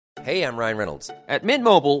Hey, I'm Ryan Reynolds. At Mint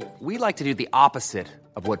Mobile, we like to do the opposite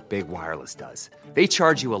of what Big Wireless does. They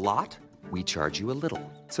charge you a lot, we charge you a little.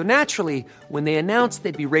 So naturally, when they announced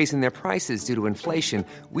they'd be raising their prices due to inflation,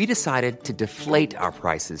 we decided to deflate our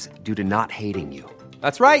prices due to not hating you.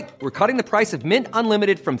 That's right. We're cutting the price of Mint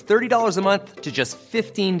Unlimited from $30 a month to just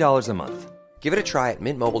 $15 a month. Give it a try at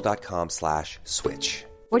mintmobile.com/switch.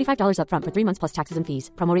 $45 up front for 3 months plus taxes and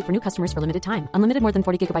fees. Promo rate for new customers for limited time. Unlimited more than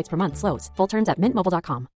 40 gigabytes per month. Slows full terms at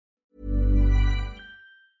mintmobile.com.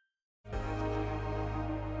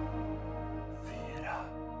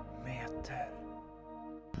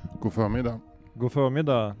 God förmiddag. God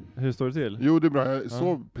förmiddag. Hur står det till? Jo, det är bra. Jag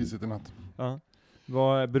sov pissigt i natt. Ja.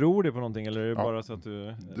 Vad beror det på någonting, eller är det bara så att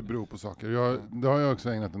du... Det beror på saker. Det har jag också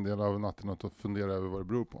ägnat en del av natten åt att fundera över vad det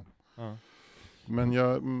beror på. Ja. Men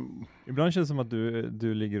jag... Ibland känns det som att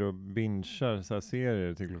du ligger och bingear så här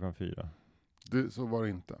serier till klockan 4. Så var det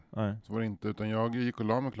inte. Nej. Så var det inte. Utan jag gick och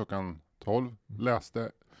la mig klockan 12.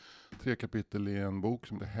 Läste 3 kapitel i en bok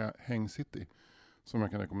som heter Häng City. Som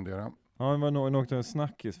jag kan rekommendera. Ja, det var något en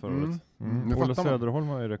snackis förra året. Ola Söderholm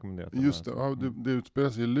har ju rekommenderat. Just det. Ja, det utspelar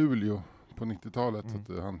sig i Luleå på 90-talet. Så att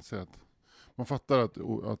han säger att man fattar att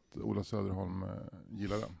Ola Söderholm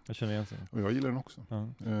gillar den. Jag känner igen sig. Och jag gillar den också. Ja.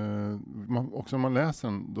 Också när man läser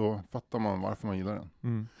den, då fattar man varför man gillar den.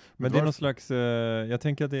 Men det är någon slags... jag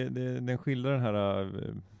tänker att den skildrar den här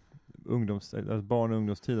barn- och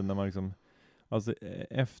ungdomstiden när man liksom... Alltså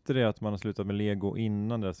efter det att man har slutat med Lego,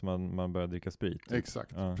 innan det som man börjar dricka sprit.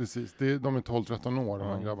 Exakt, precis. De är 12-13 år, de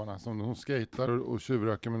här grabbarna. De skater och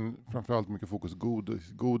tjuvröker, men framförallt mycket fokus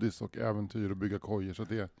godis och äventyr och bygga kojer. Så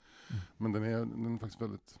det, men den är faktiskt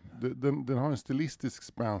väldigt... Den har en stilistisk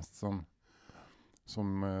spänst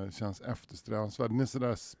som känns eftersträvansvärd. Den är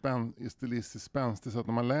sådär stilistiskt spänstig så att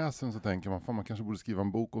när man läser den så tänker man man kanske borde skriva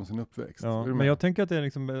en bok om sin uppväxt. Ja, men jag tänker att det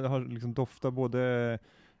har liksom doftar både...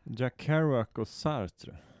 Jack Kerouac och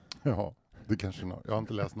Sartre. Ja, det kanske jag har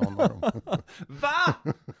inte läst någon av dem. Va?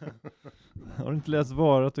 Har du inte läst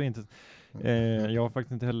Varat och inte... jag har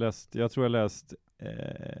faktiskt inte heller läst... Jag tror jag läst...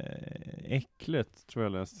 Äcklet tror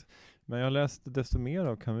jag läst. Men jag har läst desto mer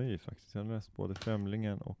av Camus faktiskt. Jag har läst både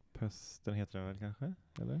Främlingen och Pesten, heter den väl kanske?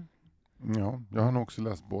 Eller? Ja, jag har nog också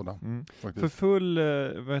läst båda. För full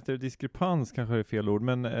diskrepans kanske är fel ord,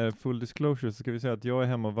 men full disclosure så ska vi säga att jag är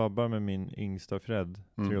hemma och vabbar med min yngsta Fred,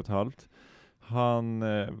 3,5. Han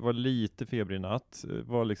var lite febrig i natt,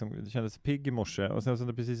 kändes pigg i morse, och sen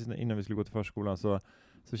så precis innan vi skulle gå till förskolan så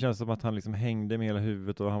känns det som att han liksom hängde med hela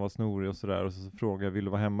huvudet och han var snorig och sådär, och så frågade jag, vill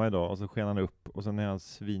du vara hemma idag? Och så sken han upp, och sen är han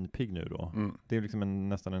svinpigg nu då. Det är liksom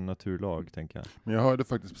nästan en naturlag, tänker jag. Men jag hörde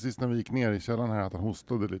faktiskt precis när vi gick ner i källaren här att han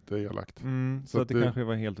hostade lite elakt. Så att det kanske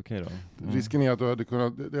var helt okej då. Risken är att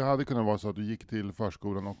det hade kunnat vara så att du gick till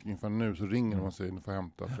förskolan och inför nu så ringer de och säger att du får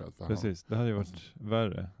hämta Fred. Precis, det hade ju varit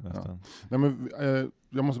värre nästan. Ja. Nej, men,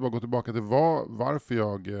 jag måste bara gå tillbaka till varför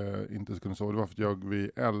jag inte kunde sova. Det var för att jag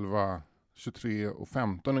vid 11, 23 och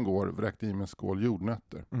 15 igår vräkte i mig en skål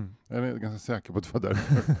jordnötter. Jag är ganska säker på att det var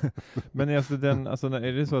därför. Men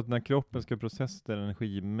är det så att när kroppen ska processa den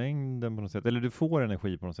energimängden på något sätt, eller du får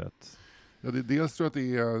energi på något sätt? Ja, dels tror jag att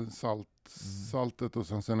det är saltet och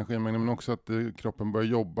sen energimängden, men också att kroppen börjar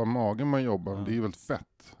jobba, magen börjar jobba. Det är ju väldigt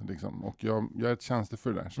fett liksom. Och jag är ett känslig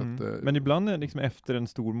för det där. Så att, men ibland är liksom efter en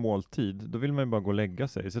stor måltid, då vill man ju bara gå och lägga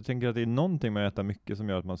sig. Så jag tänker att det är någonting med att äta mycket som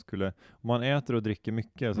gör att man skulle, om man äter och dricker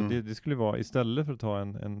mycket, så det skulle vara, istället för att ta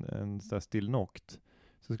en sån här stillnokt,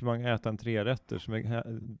 så skulle man äta en 3-rätter som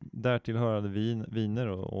är därtill hörande viner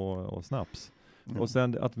och snaps. Och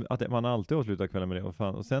sen att man alltid avslutar kvällen med det.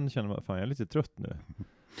 Och sen känner man, fan jag är lite trött nu.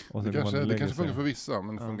 Och det kanske funkar för vissa,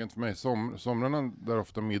 men det funkar inte för mig. Somrarna där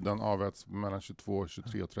ofta middagen aväts mellan 22,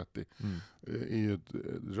 23 och 30 är ju ett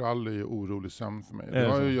rally och orolig sömn för mig. Det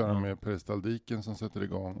har ju att göra med peristaltiken som sätter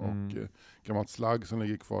igång och gammalt slagg som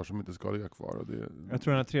ligger kvar som inte ska ligga kvar. Och jag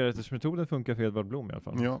tror den här 3-rättersmetoden funkar för Edvard Blom i alla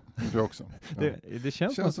fall. Ja, det tror jag också. Det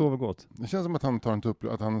känns som att han sover gott. Det känns som att han tar en tupp,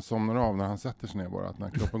 att han somnar av när han sätter sig ner bara. Att när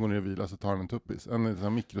kroppen går ner och vilar så tar han en tuppis.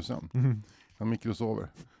 En mikrosömn. Han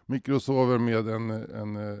mikrosover med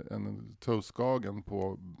en toastskagen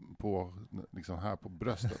på liksom här på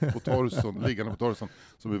bröstet, på torson, liggande på torson,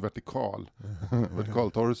 som är vertikal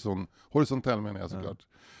torson, horisontell menar jag såklart.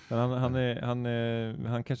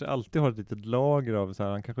 Han kanske alltid har ett litet lager av så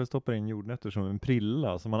här, han kanske stoppar in jordnötter som en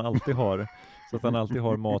prilla som han alltid har, så att han alltid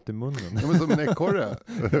har mat i munnen. Ja, men som en ekorre.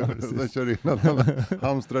 Den kör in att han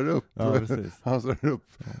hamstrar upp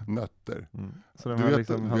nötter.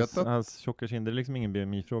 Så hans tjocka kinder är liksom ingen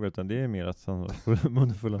BMI-fråga, utan det är mer att han har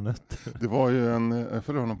munnen full av nötter. Det var ju jag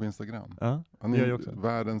följer honom på Instagram. Ja, han är ju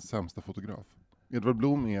världens sämsta fotograf. Edvard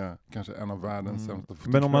Blom är kanske en av världens sämsta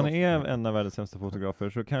fotografer. Men om han är en av världens sämsta fotografer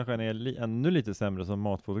så kanske han är ännu lite sämre som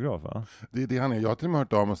matfotograf, va? Det är det han är. Jag har till och med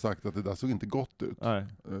hört av och sagt att det där såg inte gott ut. Nej.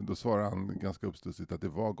 Då svarar han ganska uppstudsigt att det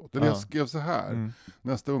var gott. Eller jag skrev så här.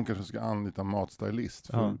 Nästa gång kanske ska anlita matstylist.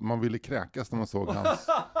 För man ville kräkas när man såg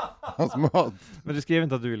hans mat. Men du skrev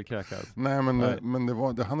inte att du ville kräkas? Nej, men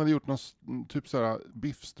han hade gjort någon typ såhär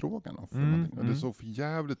biffstroganoff. Det såg för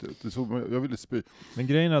jävligt ut. Jag ville spy. Men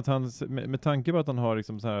grejen är att han, med tanke på att han har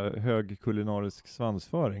liksom så här hög kulinarisk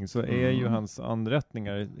svansföring, så är ju hans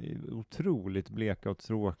anrättningar otroligt bleka och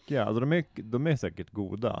tråkiga. Alltså de är säkert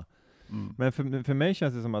goda. Men för mig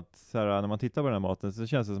känns det som att så här, när man tittar på den här maten så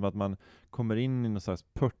känns det som att man kommer in i någon slags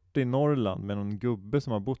pört i Norrland med någon gubbe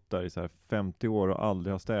som har bott där i så här 50 år och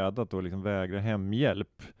aldrig har städat och liksom vägrar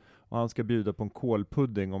hemhjälp. Och han ska bjuda på en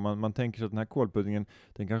kålpudding och man tänker sig att den här kålpuddingen,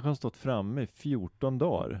 den kanske har stått framme i 14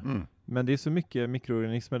 dagar. Men det är så mycket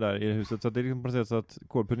mikroorganismer där i huset så att det är liksom på något sätt så att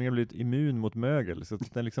kålpuddingen har blivit immun mot mögel. Så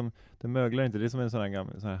att den möglar inte. Det är som en sån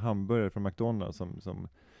här hamburgare från McDonald's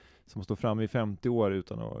som står framme i 50 år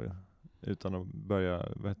utan att börja,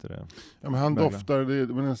 vad heter det? Ja, men han doftar, det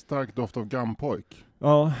är en stark doft av gampojk.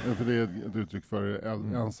 Ja. För det är ett uttryck för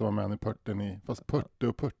ensamma män i pörten fast pörte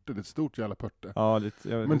och pörte, det är ett stort jävla pörte. Ja,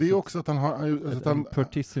 men det är också att han har,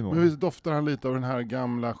 pörtissimo. Men visst doftar han lite av den här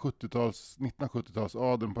gamla 1970-tals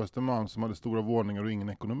adeln på Östermalm som hade stora våningar och ingen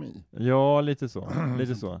ekonomi. Ja, lite så.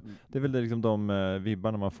 Det är väl det, liksom de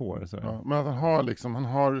vibbarna man får. Så. Ja, men att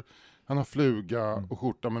han har fluga och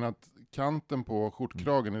skjorta, men att kanten på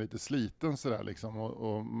skjortkragen är lite sliten sådär liksom,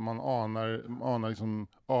 och man anar liksom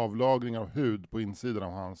avlagringar av hud på insidan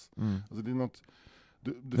av hans. Alltså det är något...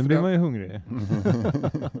 Men blir man ju hungrig.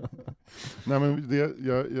 Nej, men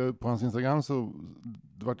jag på hans Instagram så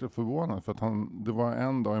vart jag förvånad för att det var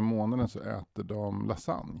en dag i månaden så äter de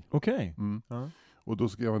lasagne. Okej. Och då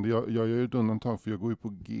skrev jag gör ju ett undantag för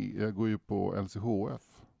jag går ju på LCHF.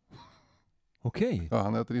 Okej. Ja,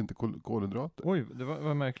 han äter inte kolhydrater. Oj, det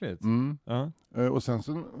var märkligt. Och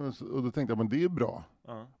sen och då tänkte jag, men det är bra.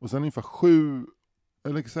 Och sen ungefär 7,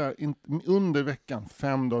 eller så här, under veckan,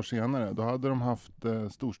 5 dagar senare, då hade de haft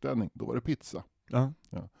storstädning. Då var det pizza. Ja.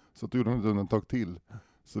 Så då gjorde de ett undantag till.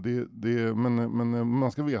 Så men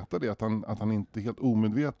man ska veta det att han inte är helt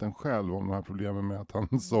omedveten själv om de här problemen med att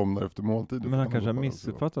han somnar efter måltid. Men han kanske har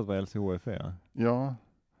missuppfattat vad LCHF är. Ja.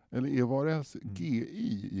 Eller var det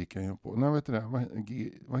GI gick han ju på? Nej, vet du det?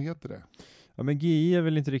 Vad heter det? Ja, men GI är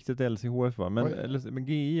väl inte riktigt LCHF, va? Men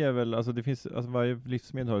GI är väl, alltså det finns, alltså varje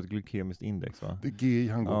livsmedel har ett glykemiskt index, va? Det är GI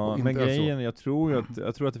han går på, inte men grejen, jag tror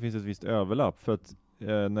att det finns ett visst överlapp, för att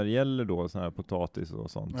när det gäller då sån här potatis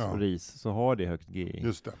och sånt och ris så har det högt GI.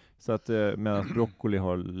 Just det. Så att medan broccoli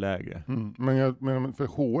har lägre. Men för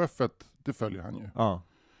HF det följer han ju. Ja.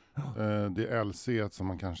 Det är LC som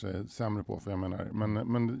man kanske är sämre på, för jag menar,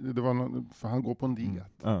 men det var för han går på en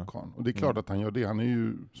diet. Och det är klart att han gör det. Han är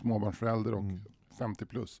ju småbarnsförälder och 50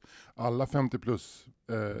 plus. Alla 50 plus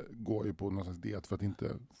går ju på någon slags diet för att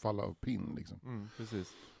inte falla av pinn liksom. Precis.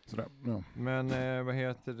 Sådär, ja. Men vad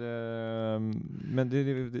heter det? Men det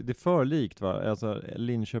är för likt, va? Alltså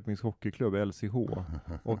Linköpings hockeyklubb, LCH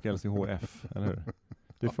och LCHF, eller hur?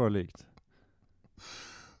 Det är för likt.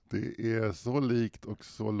 Det är så likt och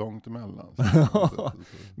så långt emellan.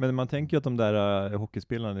 Men man tänker ju att de där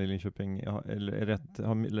hockeyspelarna i Linköping har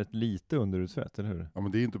rätt lite underutsvett, eller hur? Ja,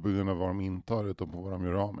 men det är inte på grund av vad de intar utan på vad de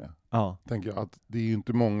gör av med. Ja. Tänker jag att det är ju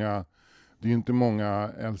inte många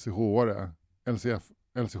LCH-are,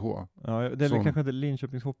 LCH. Ja, det är väl kanske inte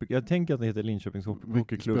Linköpings hockey. Jag tänker att det heter Linköpings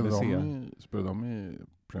hockeyklubb. Spelar de i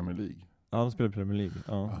Premier League? Ja, de spelar Premier League.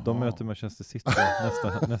 Ja. De möter Manchester City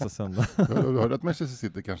nästa söndag. Du hörde att Manchester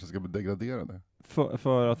City kanske ska bli degraderade?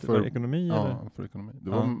 För ekonomi? Ja, eller? För ekonomi. Det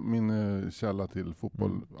var min källa till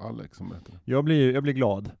fotboll, Alex, som berättade. Jag blir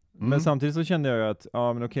glad. Men samtidigt så kände jag att,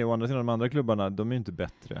 men okej, å andra sidan de andra klubbarna, de är ju inte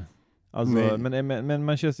bättre. Alltså, men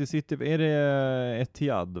Manchester City, är det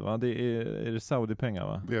Etihad, va? Är det Saudi-pengar,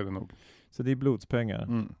 va? Det är det nog. Så det är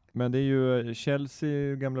blodspengar. Men det är ju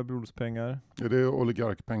Chelsea, gamla blodspengar. Ja, det är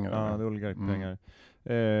oligarkpengar. Ja, det är oligarkpengar.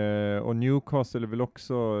 Och Newcastle är väl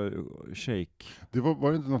också shake.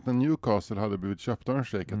 Var det inte något när Newcastle hade blivit köpt av en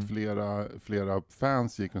shake att flera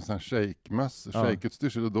fans gick med sån här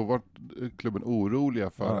shake-utstyrsel, och då var klubben oroliga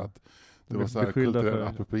för att det var så här kulturell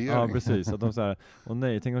appropriering. Ja, precis. Att de så här,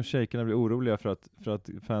 tänk om shakerna blir oroliga för att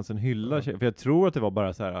fansen hyllar shaker. För jag tror att det var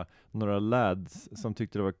bara så här några lads som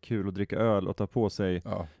tyckte det var kul att dricka öl och ta på sig,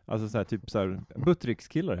 alltså så här, typ så här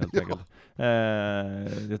Buttericks-killar helt enkelt.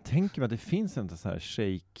 Jag tänker mig att det finns inte så här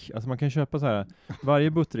shake. Alltså man kan köpa så här, varje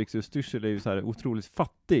Buttericks-utstyrsel är ju så här otroligt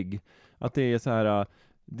fattig. Att det är så här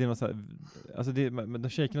det är något så här, alltså de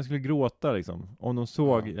shakerna skulle gråta liksom om de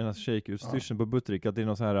såg den här shake-utstyrseln på Butterick, att det är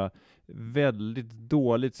något så här väldigt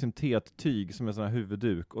dåligt syntettyg som är sån här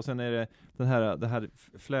huvudduk, och sen är det det här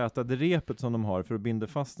flätade repet som de har för att binda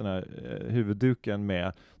fast den här huvudduken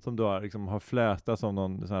med, som då liksom har flätats som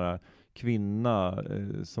någon sån här kvinna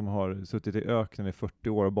som har suttit i öknen i 40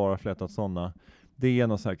 år och bara flätat sådana. Det är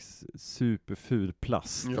någon slags superful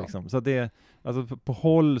plast liksom. Så det, alltså på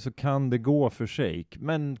håll så kan det gå för shake,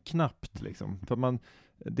 men knappt liksom. För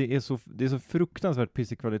det är så fruktansvärt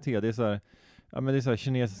pissig kvalitet. Det är så här, ja, men det är så här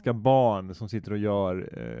kinesiska barn som sitter och gör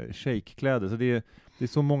shake-kläder. Så det är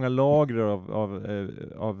så många lager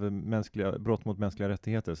av mänskliga brott mot mänskliga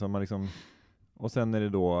rättigheter som man liksom, och sen är det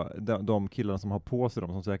då de killarna som har på sig dem,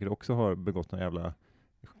 som säkert också har begått några jävla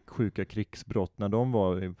sjuka krigsbrott när de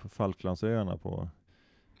var på Falklandsöarna på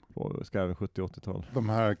skarven 70-80-tal. De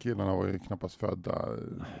här killarna var ju knappast födda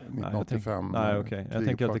 1985. Nej, okej. Jag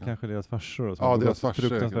tänker att det kanske är deras farsor. Och så. Ja, deras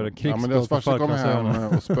farsor. Men deras farsor kom hem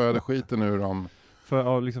och spöade skiten ur dem.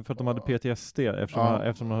 För att de hade PTSD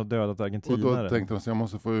eftersom de hade dödat argentinare. Och då tänkte de att jag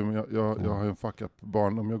måste få, jag har ju en fuck up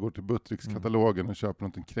barn om jag går till Buttericks-katalogen och köper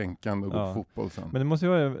något kränkande och går på fotboll sen. Men det måste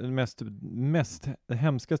ju vara det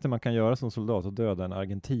hemskaste man kan göra som soldat, att döda en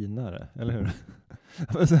argentinare, eller hur?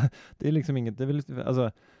 Det är liksom inget, det är väl,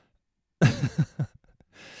 alltså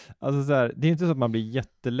alltså så här, det är inte så att man blir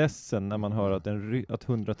jätteledsen när man hör att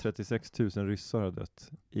 136 000 ryssar har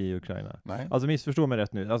dött i Ukraina. Nej. Alltså missförstå mig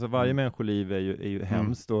rätt nu. Alltså varje människoliv är ju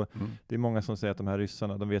hemskt, och det är många som säger att de här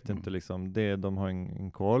ryssarna, de vet inte liksom de har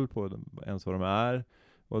en koll på ens vad de är.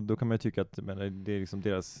 Och då kan man ju tycka att det är liksom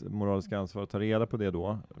deras moraliska ansvar att ta reda på det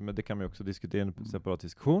då. Men det kan man ju också diskutera i en separat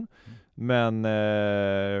diskussion. Men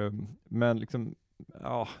liksom,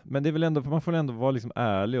 ja, men det är väl ändå, man får ändå vara liksom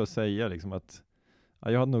ärlig och säga liksom att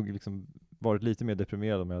jag hade nog liksom varit lite mer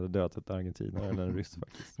deprimerad om jag hade dödat ett argentinare eller en ryss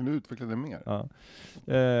faktiskt. Kan du utveckla det mer? Ja.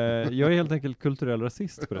 Jag är helt enkelt kulturell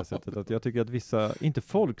rasist på det sättet, att jag tycker att vissa, inte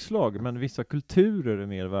folkslag, men vissa kulturer är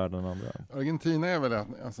mer värda än andra. Argentina är väl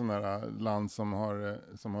en sån där land som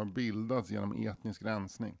har bildats genom etnisk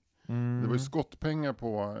rensning. Det var ju skottpengar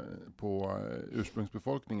på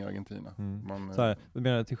ursprungsbefolkningen i Argentina. Så här, du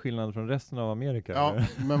menar till skillnad från resten av Amerika? Ja,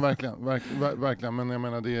 eller? Men verkligen. Men jag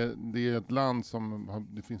menar, det är ett land som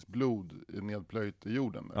det finns blod nedplöjt i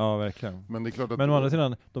jorden där. Ja, verkligen. Men det är klart att å andra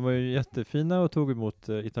sidan, de var ju jättefina och tog emot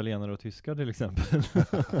italienare och tyskar till exempel.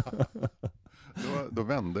 Då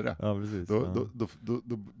vände det. Ja, precis. Då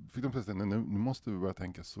fick de plötsligt, nu måste vi börja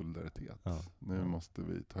tänka solidaritet. Ja. Nu måste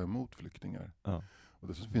vi ta emot flyktingar. Ja. Och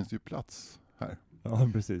då finns det ju plats här. Ja,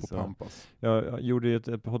 precis. På Pampas. Jag gjorde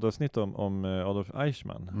ett poddavsnitt om Adolf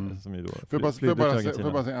Eichmann. Som ju då får jag bara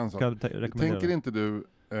säga en sak. Tänker inte du,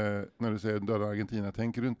 när du säger döda Argentina,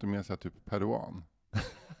 tänker du inte mer så här typ peruan?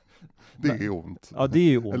 Det är ont. Ja,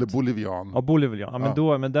 det är ont. Eller bolivian. Ja, bolivian. Ja, men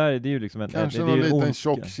då, men där är det ju liksom kanske det någon är liten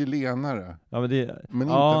tjock chilenare. Ja, men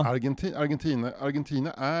inte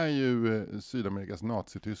Argentina är ju Sydamerikas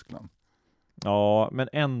Nazi-Tyskland. Ja, men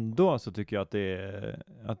ändå så tycker jag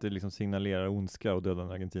att det liksom signalerar ondska och döda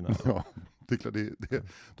en argentinare. Ja, det är klart.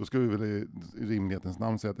 Då ska vi väl i rimlighetens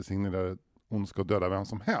namn säga att det signalerar ondska och döda vem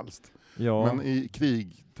som helst. Ja. Men i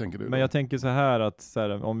krig tänker du? Men jag tänker så här att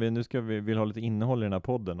om vi nu vill ha lite innehåll i den här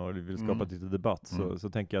podden och vill skapa lite debatt, så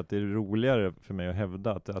tänker jag att det är roligare för mig att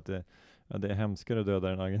hävda att det är hemskare att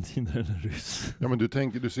döda en argentinare än en ryss. Ja, men du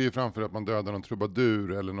ser ju framför att man dödar någon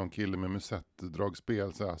trubadur eller någon kille med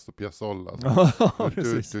musettdragspel, så här, så Piazzolla. Ja,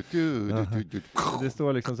 precis. Det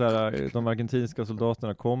står liksom så här, de argentinska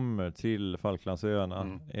soldaterna kommer till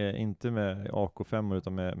Falklandsöarna, inte med AK5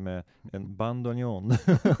 utan med en bandoneon.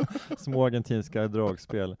 Små argentinska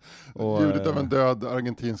dragspel. Och, ljudet av en död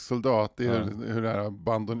argentinsk soldat, det är hur det här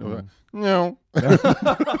bandoneon.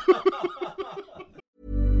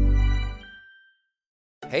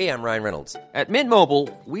 Hey, I'm Ryan Reynolds. At Mint Mobile,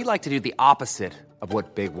 we like to do the opposite of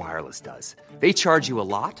what Big Wireless does. They charge you a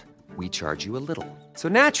lot, we charge you a little. So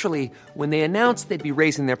naturally, when they announced they'd be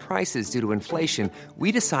raising their prices due to inflation,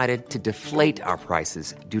 we decided to deflate our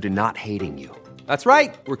prices due to not hating you. That's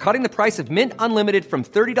right. We're cutting the price of Mint Unlimited from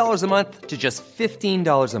 $30 a month to just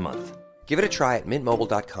 $15 a month. Give it a try at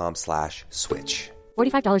mintmobile.com/switch.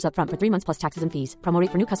 $45 up front for 3 months plus taxes and fees. Promo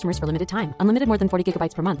rate for new customers for limited time. Unlimited more than 40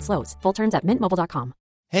 gigabytes per month. Slows full terms at mintmobile.com.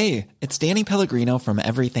 Hey, it's Danny Pellegrino from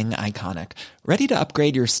Everything Iconic. Ready to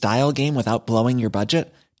upgrade your style game without blowing your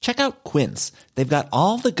budget? Check out Quince. They've got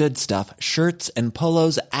all the good stuff, shirts and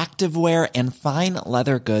polos, activewear and fine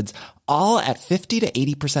leather goods, all at 50 to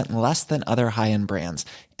 80% less than other high-end brands.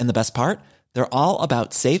 And the best part? They're all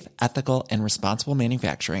about safe, ethical, and responsible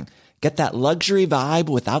manufacturing. Get that luxury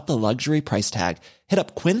vibe without the luxury price tag. Hit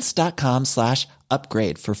up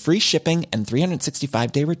quince.com/upgrade for free shipping and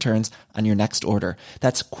 365-day returns on your next order.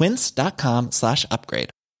 That's quince.com/upgrade.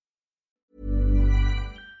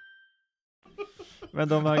 Men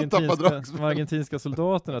de argentinska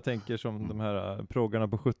soldaterna tänker som de här proggarna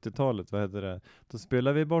på 70-talet, vad heter det? Då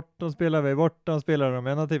spelar vi bort, de spelar de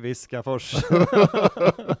ända till Viskafors.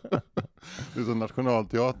 Det är som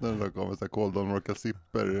Nationalteatern där kommer så här Kåldolmar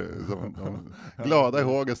Sipper glada i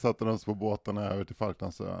håget satte de på båtarna över till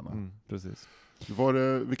Falklandsöarna. Precis.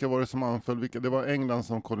 Vilka var det som anföll? Det var England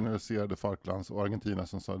som kolonialiserade Falklands och Argentina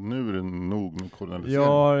som sa nu är det nog med kolonialisering.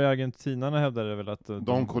 Ja, argentinarna hävdade väl att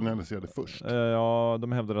de kolonialiserade först. Ja,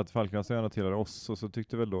 de hävdade att Falklandsöarna tillhör oss, och så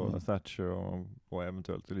tyckte väl då Thatcher och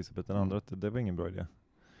eventuellt Elisabeth II att det var ingen bra idé.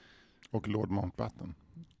 Och Lord Mountbatten.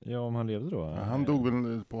 Ja, om han levde då. Ja, han dog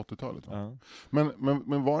väl på 80-talet. Va? Ja.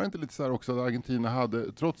 Men var det inte lite så här också att Argentina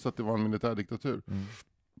hade, trots att det var en militärdiktatur,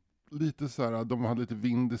 lite så här, de hade lite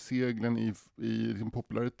vind i seglen i liksom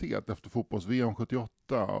popularitet efter fotbolls-VM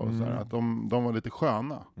 78 och så här, att de var lite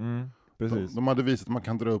sköna. Precis. De hade visat att man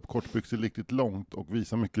kan dra upp kortbyxor riktigt långt och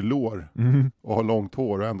visa mycket lår och ha långt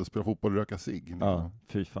hår och ändå spela fotboll och röka cigg. Liksom. Ja,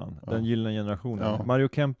 fy fan. Den gyllene generationen. Ja. Mario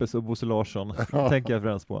Kempes och Bosse Larsson tänker jag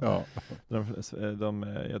främst på. Ja.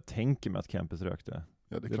 Jag tänker mig att Kempes rökte.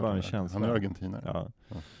 Ja, det är bara en känsla. Han är argentinare. Ja.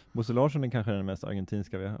 Bosse Larsson är kanske den mest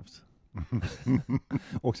argentinska vi har haft.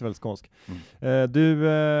 Också väldigt skånsk. Du,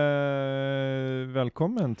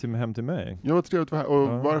 välkommen hem till mig. Ja, vad trevligt att vara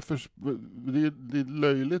här. Och varför, det är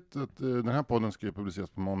löjligt att den här podden ska publiceras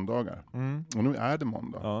på måndagar. Och nu är det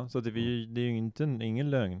måndag. Ja, så det är ju ingen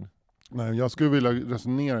lögn. Nej, jag skulle vilja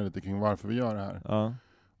resonera lite kring varför vi gör det här. Ja.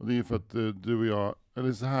 Och det är för att du och jag,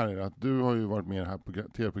 eller så här är det, att du har ju varit med i det här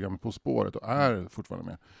tv-programmet På spåret och är fortfarande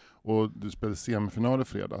med. Och du spelade semifinal i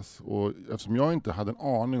fredags. Och eftersom jag inte hade en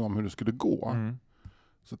aning om hur det skulle gå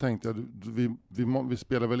så tänkte jag, vi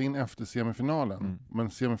spelar väl in efter semifinalen. Men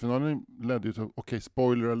semifinalen ledde ju till,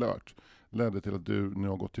 spoiler alert, ledde till att du nu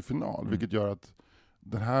har gått till final. Vilket gör att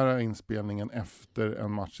den här inspelningen efter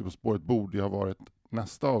en match På spåret borde ju ha varit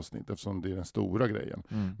nästa avsnitt eftersom det är den stora grejen.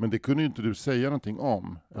 Men det kunde ju inte du säga någonting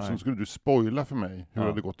om. Eftersom skulle du spoila för mig hur det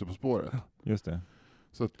hade gått På spåret. Just det.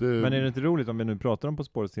 Så att, men är det inte roligt om vi nu pratar om På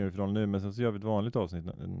spåret semifinal nu, men så gör vi ett vanligt avsnitt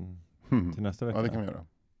till nästa vecka? Ja, det kan vi göra.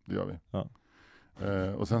 Det gör vi. Ja.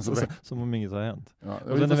 Och sen som om inget har hänt. Ja,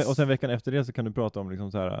 och sen veckan efter det så kan du prata om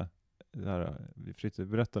liksom så här, Fritte,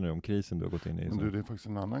 berätta nu om krisen du har gått in i. Men det är faktiskt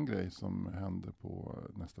en annan grej som händer på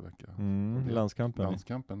nästa vecka. Landskampen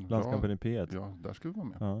i P1. Ja, där ska vi vara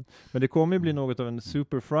med. Ja. Men det kommer ju bli något av en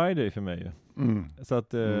Super Friday för mig. Så att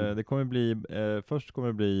det kommer bli, först kommer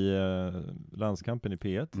det bli Landskampen i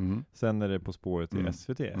P1. Sen är det På spåret i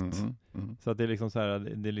SVT1. Så att det är liksom så här,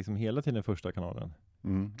 det är liksom hela tiden första kanalen.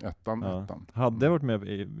 Ettan. Hade det varit med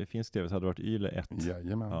i finsk tv så hade det varit Yle 1.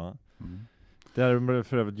 Jajamän. Ja. Där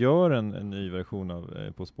för övrigt gör en ny version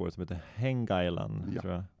av På spåret som heter Hängailan,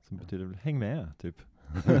 tror jag. Som betyder häng med, typ.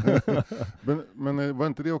 men var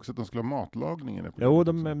inte det också att de skulle ha matlagning? Jo,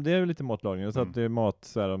 det är ju lite matlagning. Så att det är mat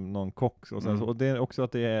så här, någon kock. Och, sen, och det är också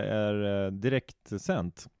att det är direkt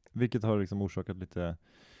sänt. Vilket har liksom orsakat lite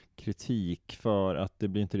kritik för att det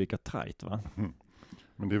blir inte lika tajt, va?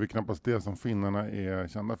 Men det är väl knappast det som finnarna är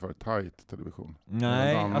kända för, tight television.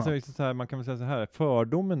 Nej, alltså så här, man kan väl säga så här,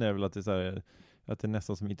 fördomen är väl att det är så här, att det är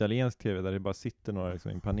nästan som italiensk tv där det bara sitter några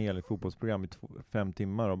liksom, i en panel i fotbollsprogram i 5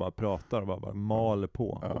 timmar och bara pratar och bara maler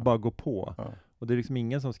på och bara går på. Och det är liksom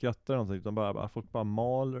ingen som skrattar någonting, utan bara folk bara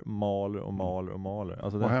maler.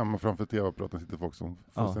 Alltså och hemma framför tv-apparaten sitter folk som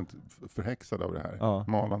fullständigt förhäxade av det här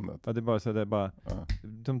malandet. Ja, det är bara så det är bara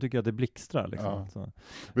de tycker att det blixtrar liksom. Så.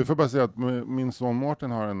 Vi får bara säga att min son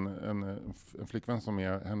Mårten har en flickvän som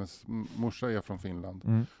är, hennes morsa är från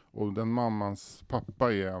Finland. Och den mammans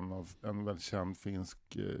pappa är en väldigt känd finsk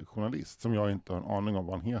journalist som jag inte har en aning om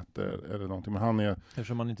vad han heter eller någonting. Men han är...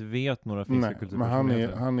 Eftersom man inte vet några finska kulturpersoner.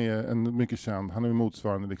 Men han är en mycket känd, han är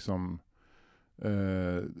motsvarande liksom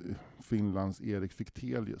Finlands Erik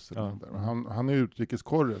Fichtelius. Han är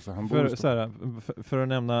utrikeskorre. Så han för att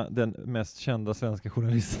nämna den mest kända svenska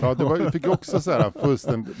journalisten. Ja, det fick också så här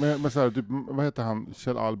fullständigt. Men så här, typ, vad heter han?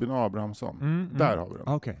 Kjell Albin Abrahamsson. Där har vi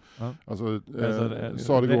den. Okay. Alltså,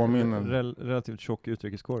 salig åminnen. Relativt tjock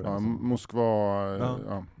utrikeskorre. Ja, alltså.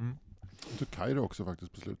 Moskva. Jag tror Kairo också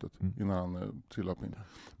faktiskt på slutet innan han trillade upp in.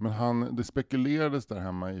 Men det spekulerades där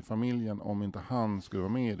hemma i familjen om inte han skulle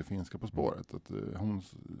vara med i det finska På spåret. Att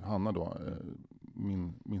Hanna då,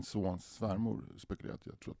 min sons svärmor spekulerade att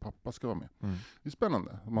jag tror att pappa ska vara med. Det är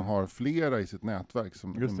spännande. Man har flera i sitt nätverk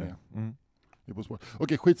som är med. På spår.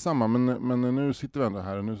 Okej, skitsamma, men nu sitter vi ändå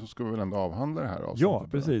här och nu så ska vi väl ändå avhandla det här avsnittet. Ja,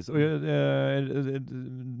 precis. Och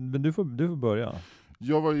men du får börja.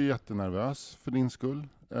 Jag var ju jättenervös för din skull.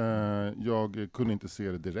 Jag kunde inte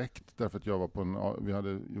se det direkt därför att jag var vi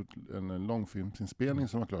hade gjort en långfilmsinspelning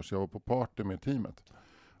som var klar, så jag var på party med teamet.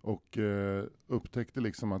 Och upptäckte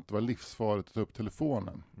liksom att det var livsfarligt att ta upp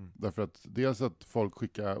telefonen. Därför att dels att folk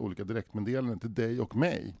skickar olika direktmeddelanden till dig och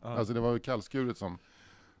mig. Alltså det var ju kallskuret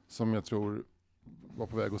som jag tror var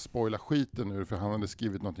på väg att spoila skiten nu, för han hade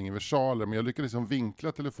skrivit någonting i versaler, men jag lyckades liksom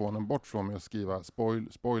vinkla telefonen bort från mig och skriva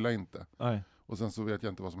spoila inte. Aj. Och sen så vet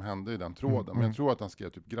jag inte vad som hände i den tråden, men jag tror att han skrev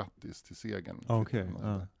typ grattis till segern. Okej.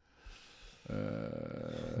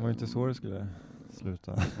 Det var inte så det skulle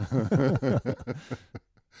sluta.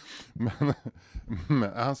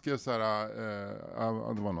 men han skrev så här,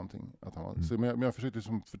 det var någonting att han var, men jag försökte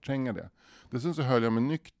liksom förtränga det. Dessutom så höll jag mig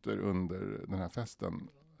nykter under den här festen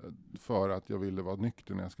för att jag ville vara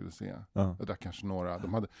nykter när jag skulle se. Det där kanske några,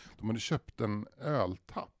 de hade köpt en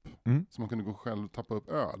öltapp så man kunde gå själv och tappa upp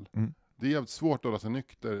öl. Det är jävligt svårt att hålla sig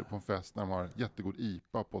nykter på en fest när man har jättegod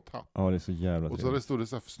IPA på tapp. Ja, det är så jävla och så stod det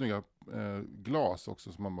så här snygga glas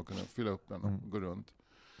också som man bara kunde fylla upp den och gå runt.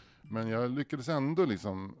 Men jag lyckades ändå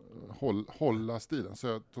liksom hålla stilen, så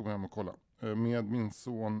jag tog mig hem och kollade med min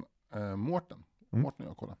son Mårten. Mårten och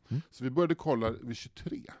jag kollade. Så vi började kolla vid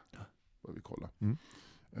 23. Började vi kolla.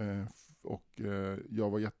 Och jag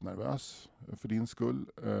var jättenervös för din skull.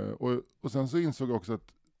 Och sen så insåg jag också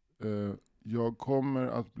att jag kommer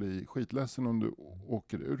att bli skitledsen om du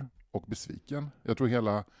åker ur och besviken. Jag tror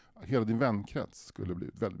hela din vänkrets skulle bli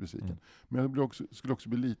väldigt besviken. Men jag skulle också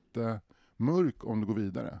bli lite mörk om du går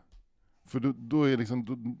vidare. För då är liksom,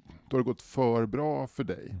 då har det gått för bra för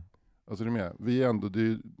dig. Alltså det är med. Vi är ändå,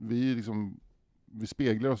 vi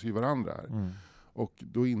speglar oss i varandra här. Och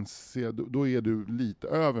då är du lite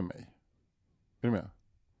över mig. Är du med?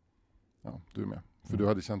 Ja, du är med. För du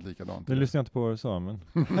hade känt likadant. Det lyssnade jag inte på vad du sa, men...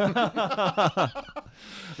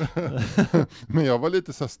 Men jag var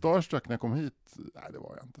lite så starstruck när jag kom hit. Nej, det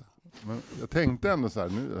var jag inte. Men jag tänkte ändå så här,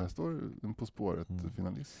 nu här står en På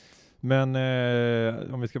spåret-finalist. Men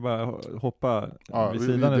om vi ska bara hoppa vid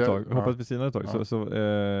sidan ett tag. Hoppas vid sidan ett tag. Så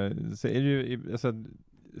är det ju... Alltså,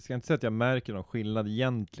 jag ska inte säga att jag märker någon skillnad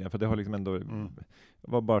egentligen, för det har liksom ändå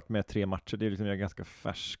var bara med 3 matcher. Det är liksom, jag är ganska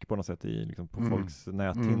färsk på något sätt liksom på folks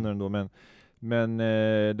näthinnor ändå, men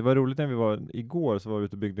det var roligt när vi var igår, så var vi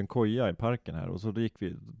ute och byggde en koja i parken här, och så då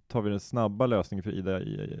tar vi den snabba lösningen, för Ida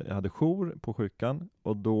jag hade jour på sjukan,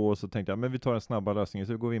 och då så tänkte jag, men vi tar den snabba lösningen,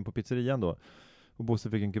 så går vi in på pizzerian då. Och Bosse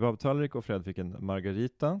fick en kebabtallrik och Fred fick en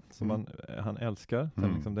margarita som han älskar.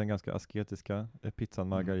 Liksom den ganska asketiska pizzan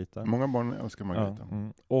margarita. Många barn älskar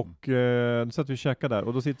margarita. Och då satt vi och käkade där,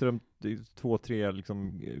 och då sitter de 2-3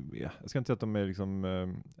 liksom, jag ska inte säga att de är liksom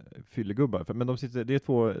fyllegubbar, men det är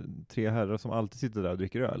 2-3 herrar som alltid sitter där och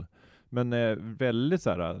dricker öl. Men väldigt så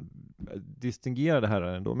här distingerade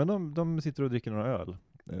herrar ändå. Men de sitter och dricker några öl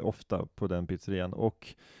ofta på den pizzerian.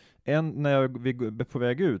 Och när vi är på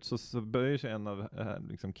väg ut så böjer sig en av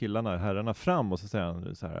liksom herrarna fram, och så säger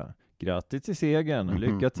han så här: grattis till segern,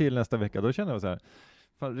 lycka till nästa vecka. Då känner jag så här,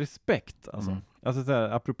 fan, respekt alltså. Alltså så här,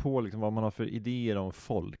 apropå liksom vad man har för idéer om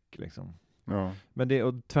folk liksom. Ja. Men det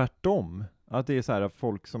är tvärtom, att det är så här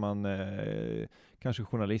folk som man kanske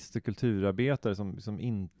journalister, kulturarbetare som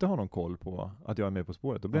inte har någon koll på att jag är med På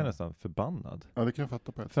spåret, då blir jag nästan förbannad. Ja, det kan jag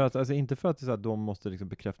fatta på ett. För att, alltså, inte för att det är så att de måste liksom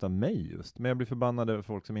bekräfta mig just, men jag blir förbannad över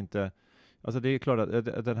folk som inte, alltså det är klart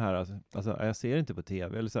att den här, alltså jag ser inte på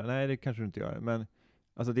tv, eller så här, nej det kanske du inte gör, men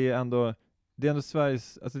alltså det är ändå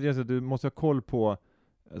Sveriges, alltså det är så att du måste ha koll på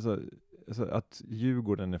alltså att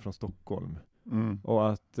Djurgården är från Stockholm. Och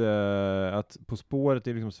att På spåret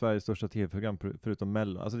är liksom Sveriges största tv-program förutom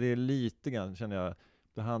Mello. Alltså det är lite grann, känner jag,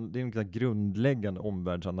 det är en grundläggande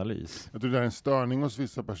omvärldsanalys. Jag tror det är en störning hos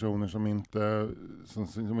vissa personer som inte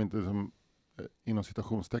inom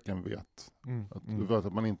citationstecken vet.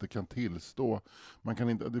 Att man inte kan tillstå. Man kan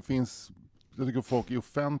inte, jag tycker folk i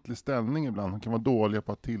offentlig ställning ibland kan vara dåliga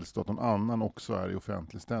på att tillstå att någon annan också är i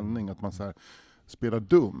offentlig ställning. Att man så här spelar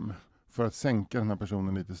dum för att sänka den här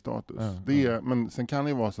personen lite i status. Men sen kan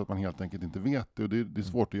det ju vara så att man helt enkelt inte vet det, och det är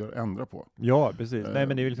svårt att ändra på. Ja, precis. Nej,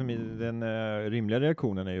 men det är liksom, den rimliga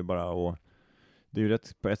reaktionen är ju bara att det är ju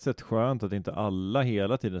på ett sätt skönt att inte alla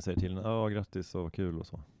hela tiden säger till en, grattis och kul och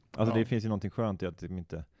så. Alltså det finns ju någonting skönt i att de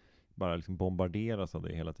inte bara liksom bombarderas av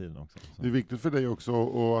det hela tiden också. Så. Det är viktigt för dig också,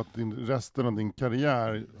 och att resten av din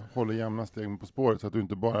karriär håller jämna steg med På spåret, så att du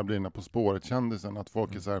inte bara blir den här På spåret-kändisen, att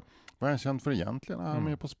folk är så här, vad är jag känd för egentligen? Jag är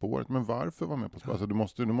med På spåret, men varför var med På spåret?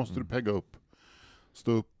 Alltså du måste pegga upp,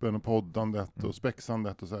 stå upp och poddandet och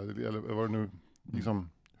spexandet och så här, eller vad det nu liksom,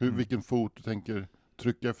 Vilken fot du tänker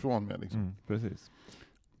trycka ifrån med liksom. Precis.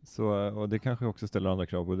 Så, och det kanske också ställer andra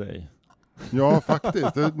krav på dig. Ja,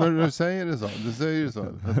 faktiskt. När du säger det så.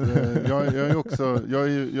 Att, jag är också,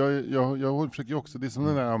 jag försöker ju också, det är som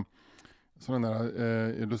den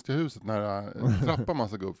där Lustiga huset, när trappan man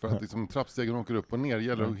ska gå upp för att liksom, trappstegen åker upp och ner,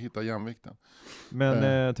 gäller att hitta jämvikten.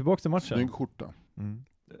 Men tillbaka till matchen. Snygg skjorta.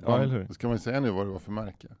 Ja, eller hur? Ska man ju säga nu vad det var för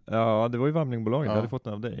märke? Ja, det var ju Vamlingbolaget, jag Ja. hade fått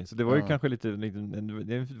den av dig. Så det var ju kanske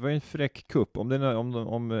det var en fräck kupp.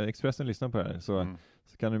 Om Expressen lyssnar på det här så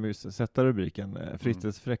kan de ju sätta rubriken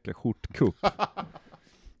Frittes fräcka skjortkupp.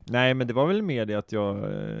 Nej, men det var väl mer det att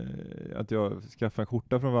jag skaffade en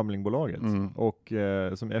skjorta från Vamlingbolaget. Och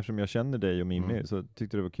eftersom jag känner dig och Mimmi så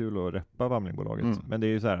tyckte det var kul att reppa Vamlingbolaget. Men det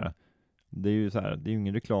är ju så här. Det är ju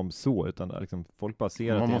ingen reklam så, utan liksom, folk bara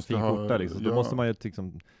ser att det är en fin skjorta liksom. Då måste man ju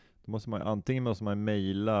liksom, antingen måste man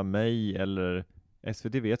mejla mig eller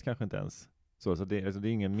SVT vet kanske inte ens. Så det är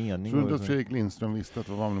ingen mening. Tror du att Fredrik Lindström visste att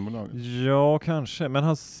det var Vamlingbolaget? Ja, kanske. Men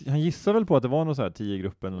han gissar väl på att det var någon så här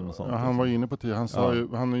 10-gruppen eller något sånt. Ja, han var inne på 10. Han sa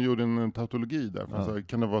ju, han gjorde en tautologi där. Han sa,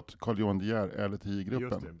 kan det vara Carl Johan De Geer eller 10-gruppen?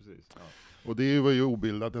 Just det, precis. Ja. Och det var ju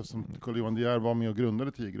obildat eftersom Carl Johan De Geer var med och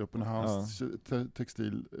grundade 10-gruppen. Hans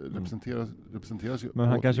textil representeras ju. Men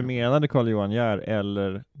han kanske menade Carl Johan De Geer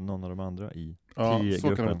eller någon av de andra i 10-gruppen. Så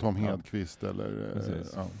kan det vara Tom Hedqvist eller...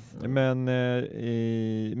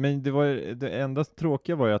 Men det var det enda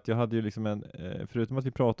tråkiga var ju att jag hade ju liksom förutom att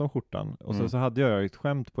vi pratade om skjortan och så hade jag ett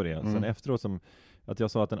skämt på det. Sen efteråt som att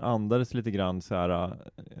jag sa att den andades lite grann så här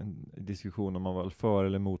en diskussion om man var för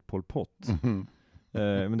eller emot Pol Pot.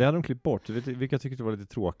 Men det hade de klippt bort, vilka tyckte det var lite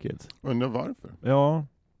tråkigt. Undrar varför? Ja.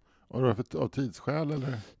 Var det av tidsskäl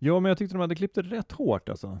eller? Ja, men jag tyckte de hade klippt det rätt hårt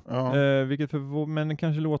alltså. Ja. Men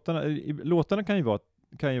kanske låtarna kan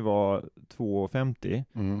ju vara 2:50,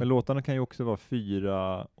 men låtarna kan ju också vara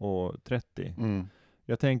 4:30.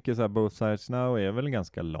 Jag tänker så här, Both Sides Now är väl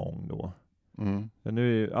ganska lång då.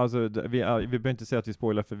 Nu, alltså, vi behöver inte säga att vi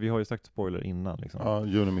spoilar, för vi har ju sagt spoiler innan liksom. Ja,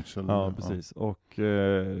 Joni Mitchell. Ja, precis. Och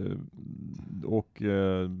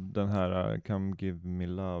den här Come Give Me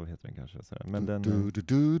Love heter den kanske så här. Men den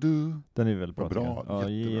är väldigt bra. Ja,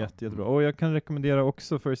 jättebra. Och jag kan rekommendera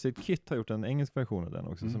också First Aid Kit har gjort en engelsk version av den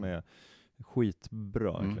också som är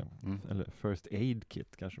skitbra eller First Aid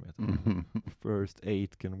Kit kanske de heter. First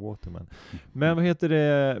Aid Can Waterman. Men vad heter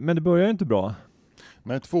det? Men det börjar ju inte bra.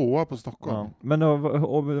 Nej, 2 på Stockholm. Ja. Men då,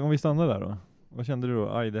 om vi stannar där då? Vad kände du då?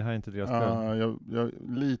 Aj, det här är inte deras spel. Jag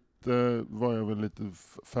var väl lite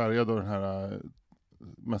färgad av den här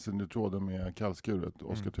Messenger-tråden med kallskuret,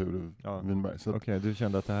 Oskar Ture Winberg. Okej, du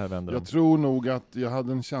kände att det här vände. Jag tror nog att jag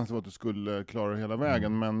hade en känsla av att du skulle klara hela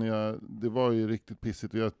vägen, men det var ju riktigt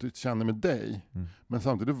pissigt och jag kände med dig. Men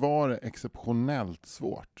samtidigt var det exceptionellt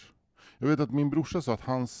svårt. Jag vet att min brorsa sa att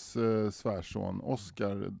hans svärson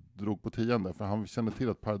Oskar drog på 10:e för han kände till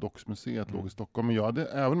att Paradoxmuseet låg i Stockholm. Men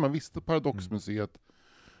även om man visste att Paradoxmuseet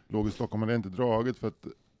låg i Stockholm, hade jag inte dragit för att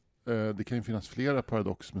det kan ju finnas flera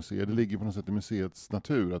Paradoxmuseer. Det ligger på något sätt i museets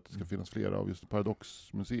natur att det ska finnas flera av just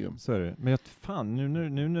Paradoxmuseum. Så är det. Men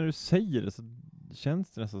nu när du säger det så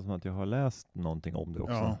känns det nästan som att jag har läst någonting om det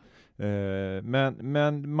också. Ja.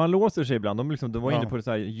 Men man låser sig ibland. De var inne på det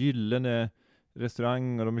så här gyllene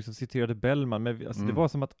restaurang och de liksom citerade Bellman, men alltså det var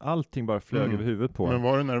som att allting bara flög över huvudet på. Men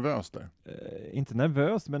var du nervös där? Inte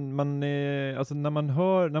nervös, men alltså när man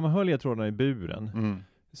hör ledtrådarna i buren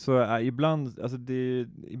så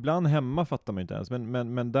ibland hemma fattar man inte ens,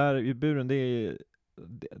 men där i buren det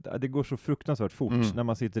går så fruktansvärt fort när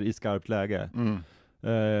man sitter i skarpt läge.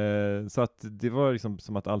 Så att det var liksom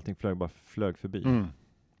som att allting flög förbi.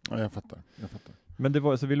 Ja, jag fattar. Men det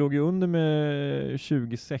var så vi låg ju under med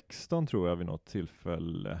 2016 tror jag vid något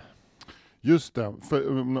tillfälle. Just det.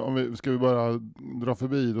 Ska vi bara dra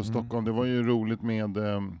förbi då Stockholm. Det var ju roligt med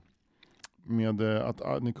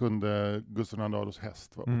att ni kunde Gustav II Adolfs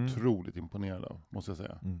häst var otroligt imponerad av, måste jag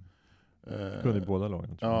säga. Kunde båda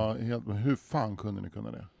lagen. Ja, hur fan kunde ni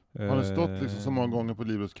kunna det? Har ni stått liksom så många gånger på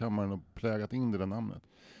Livrustkammaren och plägat in det där namnet?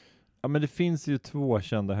 Ja, men det finns ju 2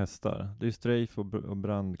 kända hästar. Det är Streif och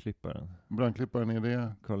Brandklipparen. Brandklipparen är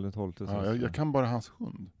det? Karl XII. Ja, jag kan bara hans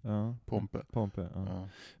hund. Ja. Pompe. Ja.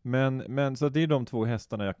 Men så det är de 2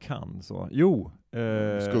 hästarna jag kan. Så. Jo.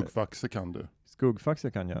 Skuggfaxe kan du.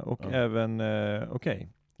 Skuggfaxe kan jag. Och även,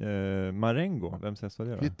 Marengo. Vems häst var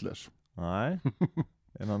det då? Hitlers. Nej.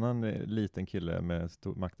 En annan liten kille med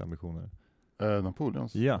maktambitioner.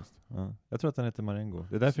 Napoleons. Ja. Jag tror att den heter Marengo.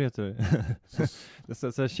 Det är därför det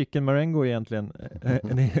heter så chicken Marengo egentligen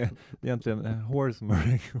horse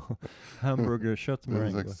Marengo. Hamburger kött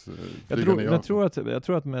Marengo. Jag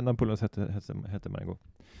tror att Napoleons hette Marengo.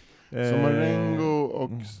 Så Marengo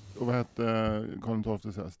och vad hette Karl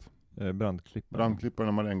XII:s häst?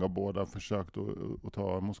 Brandklipparen Marengo, båda försökt att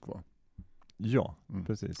ta Moskva. Ja,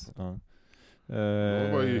 precis. Ja.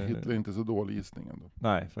 Det var ju Hitler inte så dålig gissning ändå.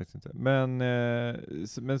 Nej, faktiskt inte.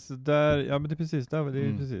 Men så där, ja men det är precis, det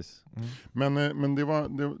är precis. Men det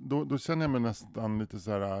var, då känner jag mig nästan lite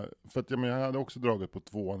så här, för att jag hade också dragit på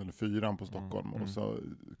 2 eller 4 på Stockholm och så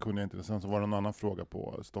kunde jag inte det. Sen så var det en annan fråga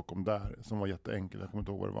på Stockholm där som var jätteenkel, jag kommer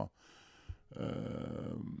inte ihåg vad det var.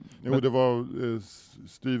 Det var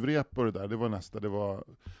styvrep och det där, det var nästa, det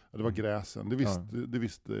var gräsen. Det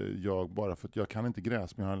visste jag bara för att jag kan inte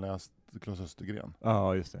gräs, men jag har läst Claes Östergren.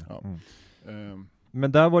 Ja, just det. Ja.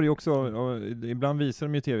 Men där var det ju också, ibland visar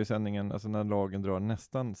de ju tv-sändningen, alltså när lagen drar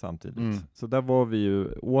nästan samtidigt. Så där var vi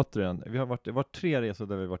ju återigen, det var 3 resor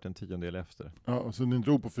där vi varit en 10:e efter. Ja, så ni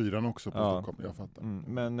drog på 4 också på Stockholm, jag fattar.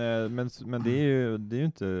 Men det är ju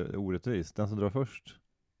inte orättvist, den som drar först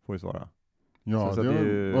får ju svara. Ja, så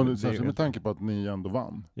det särskilt med tanke på att ni ändå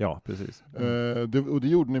vann. Ja, precis. Och det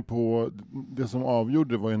gjorde ni på, det som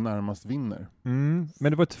avgjorde var ju närmast vinner.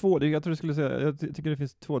 Men det var 2, jag tror jag skulle säga, jag tycker det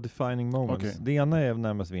finns 2 defining moments. Okay. Det ena är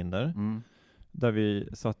närmast vinner, där vi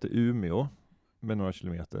satte Umeå med några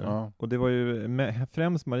kilometer. Ja. Och det var ju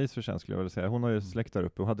främst Maries förtjänst skulle jag vilja säga. Hon har ju släkt där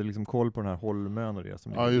uppe och hade liksom koll på den här Holmön och det.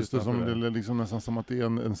 Som just det, som det är liksom nästan som att det är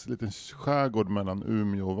en liten skärgård mellan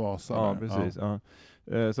Umeå och Vasa. Ja, precis. Ja.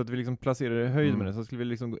 Så att vi liksom placerade i höjd med det, så skulle vi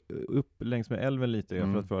liksom gå upp längs med älven lite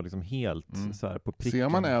för att vara liksom helt så här på pricken. Ser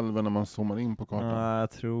man älven när man zoomar in på kartan? Nej,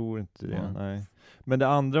 jag tror inte det. Nej. Men det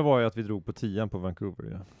andra var ju att vi drog på 10 på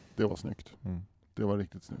Vancouver. Ja. Det var snyggt. Det var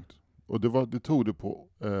riktigt snyggt. Och det tog du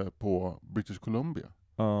på British Columbia.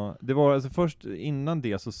 Ja, det var alltså först innan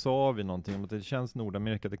det så sa vi någonting om att det känns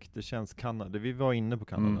Nordamerika, det känns Kanada. Vi var inne på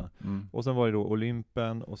Kanada. Och sen var det då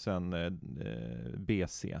Olympen och sen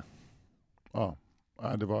BC. Ja.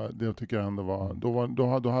 Det tycker jag ändå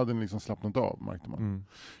var, då hade ni liksom slappnat av, märkte man.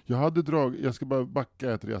 Jag ska bara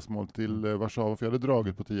backa ett resmål till Warszawa, för jag hade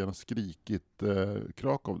dragit på 10 och skrikit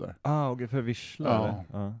Krakow där. Okej, för Wisla.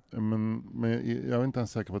 Ja. Men jag är inte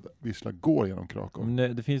ens säker på att Wisla går genom Krakow.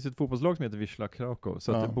 Men det finns ett fotbollslag som heter Wisla Krakow,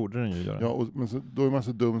 så att det borde den ju göra. Ja, men då är man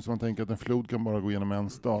så dum så man tänker att en flod kan bara gå genom en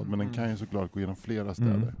stad, men den kan ju såklart gå genom flera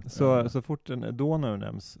städer. Så fort en Donau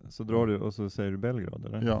nämns så drar du och så säger du Belgrad,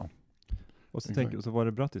 eller? Ja. Och så var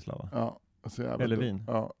det Bratislava? Ja. Alltså eller Wien?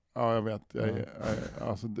 Ja, jag vet.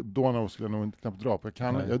 Alltså, Donau skulle jag nog inte knappt dra på.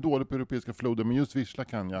 Jag är dålig på europeiska floder, men just Wisla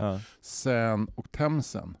kan jag. Ja. Sen och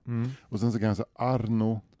Themsen. Och sen så kan jag säga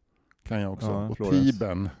Arno kan jag också. Och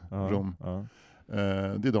Tiben, Rom. Ja.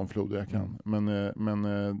 Det är de floder jag kan. Men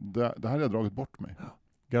det hade jag dragit bort mig.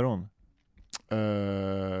 Garonne?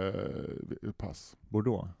 Pass.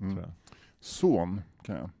 Bordeaux, tror jag. Son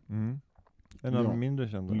kan jag. En av de mindre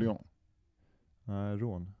kända. Lyon.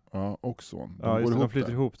 Rån. Ja, och Son. De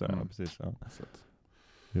flyter ihop där. Ja, precis. Ja.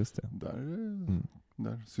 Just det.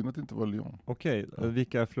 Där. Synd att det inte var Lyon. Okej,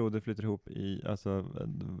 vilka floder flyter ihop alltså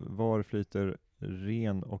var flyter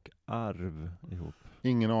Ren och Arv ihop?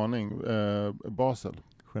 Ingen aning. Basel.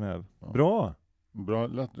 Genève. Ja. Bra,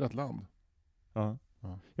 rätt land. Ja.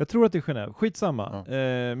 Jag tror att det är Genève. Skitsamma.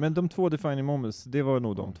 Ja. Men de 2 defining moments, det var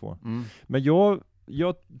nog de 2. Men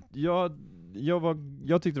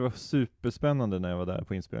jag tyckte det var superspännande när jag var där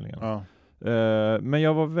på inspelningen. Ja. Men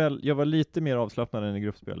jag var lite mer avslappnad än i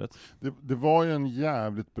gruppspelet. Det var ju en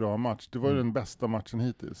jävligt bra match. Det var ju den bästa matchen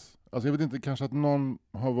hittills. Alltså jag vet inte, kanske att någon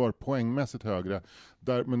har varit poängmässigt högre.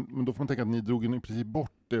 Men då får man tänka att ni drog i princip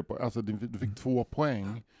bort det. Alltså du fick 2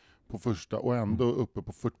 poäng på första och ändå uppe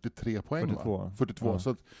på 43 poäng. 42. Ja. Så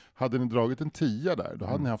att hade ni dragit en 10 där, då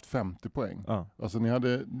hade ni haft 50 poäng. Ja. Alltså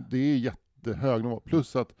det är jättehög nivå.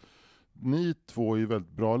 Plus att ni 2 är ju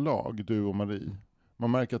väldigt bra lag, du och Marie.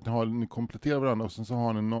 Man märker att ni kompletterar varandra och sen så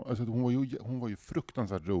har ni alltså hon var ju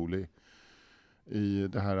fruktansvärt rolig i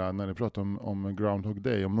det här när ni pratade om Groundhog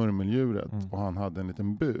Day, om murmeldjuret, och han hade en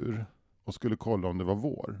liten bur och skulle kolla om det var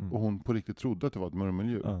vår och hon på riktigt trodde att det var ett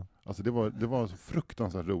murmeldjur. Alltså det var så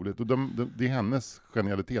fruktansvärt roligt och det är hennes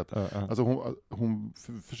genialitet. Alltså hon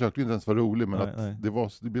försökte inte ens vara rolig, men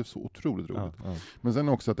det blev så otroligt roligt. Men sen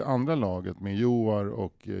också att det andra laget med Joar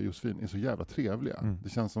och Josefin är så jävla trevliga. Det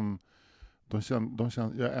känns som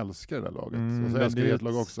jag älskar det där laget. Så jag älskar ert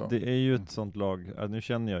lag också. Det är ju ett sånt lag. Nu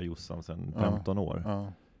känner jag Jossan sedan 15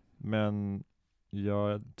 år. Men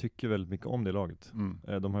jag tycker väldigt mycket om det laget.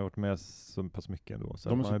 De har gjort med så pass mycket ändå. Så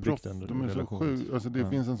de är så sjuka. Alltså det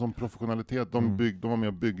finns en sån professionalitet. De var med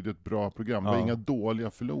och byggde ett bra program. Det var inga dåliga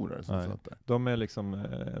förlorare. Som satt där. De är liksom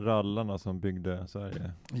rallarna som byggde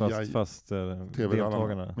Sverige. Fast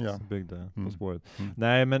deltagarna som byggde På spåret.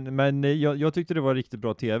 Nej, men jag tyckte det var riktigt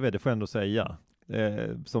bra tv. Det får jag ändå säga.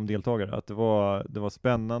 som deltagare. Att det var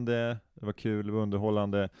spännande, det var kul, det var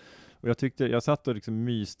underhållande. Och jag satt och liksom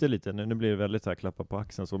myste lite, nu blir det väldigt så här klappa på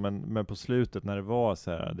axeln så, men på slutet när det var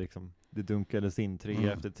så här, det dunkades in 3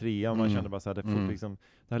 efter 3 och man kände bara så här, det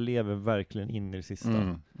här lever verkligen in i det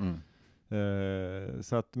sista.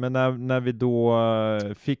 Så att, men när vi då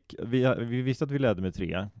vi visste att vi ledde med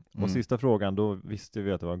 3 och sista frågan, då visste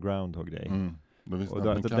vi att det var Groundhog Day. Då visste och då,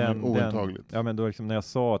 att det ointagligt. Ja, men då liksom när jag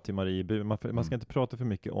sa till Marie, man ska inte prata för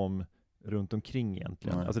mycket om runt omkring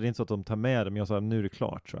egentligen. Nej. Alltså det är inte så att de tar med det, men jag sa nu är det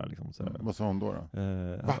klart. Så här, liksom, så här. Vad sa hon då?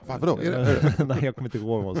 Vadå? Nej, jag kommer inte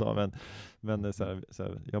ihåg vad hon sa, men så här,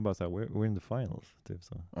 jag bara så här, we're in the finals. Typ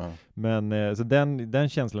så. Ja. Men så den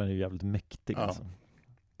känslan är ju jävligt mäktig. Ja. Alltså.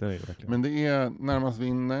 Det är det verkligen. Men det är närmast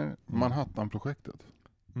vinner Manhattan-projektet.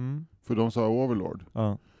 För de sa Overlord.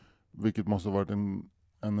 Ja. Vilket måste ha varit en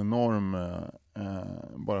enorm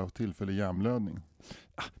bara tillfällig hjärnblödning.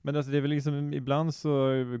 Men alltså det är väl liksom ibland så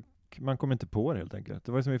man kommer inte på det helt enkelt.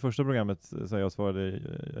 Det var ju som i första programmet så jag svarade,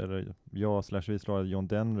 eller vi svarade John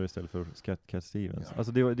Denver istället för Cat Stevens. Ja.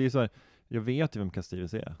 Alltså det är så här, jag vet ju vem Cat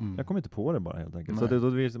Stevens är. Jag kommer inte på det bara helt enkelt. Nej. Så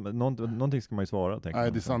då blir det, någonting ska man ju svara.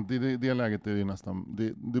 Nej, det är sant. I det läget är det nästan,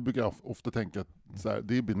 det brukar jag ofta tänka att så här,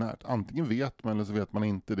 det är binärt. Antingen vet man eller så vet man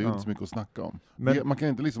inte. Det är inte så mycket att snacka om. Man kan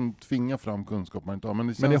inte liksom tvinga fram kunskap man inte har. Men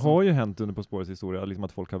det har ju hänt under På spårets historia liksom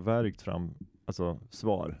att folk har värkt fram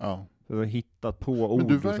svar. Ja. Så har hittat på ord. Men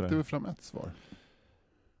du värkte väl fram ett svar?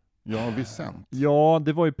 Ja, Vicent. Ja,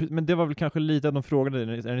 men det var väl kanske lite att de frågade,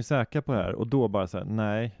 är ni säkra på det här? Och då bara så här,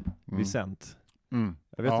 nej, Vicent.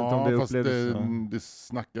 Jag vet inte om det upplevdes... det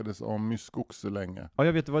snackades om myskoxe länge. Ja,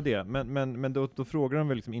 jag vet det var det. Men då frågade de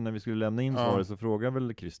väl liksom, innan vi skulle lämna in svaret, så frågade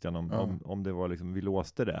väl Christian om det var liksom, vi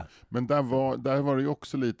låste det. Men där var det ju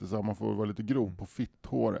också lite så här, man får vara lite grov på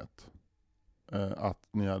fitthåret. Att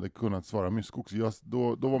ni hade kunnat svara myskoxe.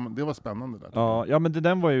 Det var spännande där. Ja,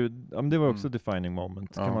 men det var också defining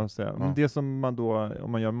moment kan man säga. Men det som man då,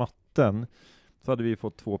 om man gör matten, så hade vi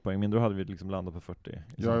fått 2 poäng, men då hade vi liksom landat på 40.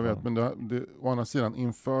 Ja, jag vet, men å andra sidan,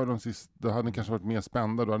 inför de sista, då hade ni kanske varit mer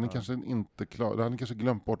spända, då hade ni kanske inte då hade ni kanske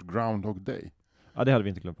glömt bort Groundhog Day. Ja, det hade vi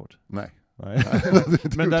inte glömt bort. Nej.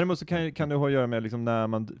 Men däremot så kan det ha att göra med liksom när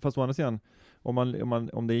man, fast å andra sidan,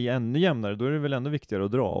 om det är ännu jämnare, då är det väl ännu viktigare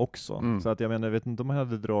att dra också. Så att jag menar, jag vet inte om man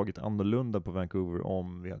hade dragit annorlunda på Vancouver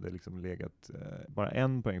om vi hade liksom legat bara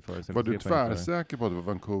 1 poäng före. Var du tvärsäker på att det var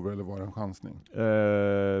Vancouver eller var det en chansning?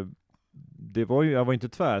 Jag var inte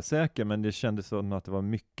tvärsäker, men det kändes som att det var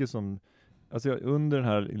mycket som, alltså under den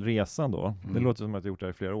här resan då, det låter som att jag gjort det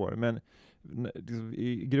här i flera år, men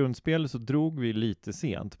i grundspel så drog vi lite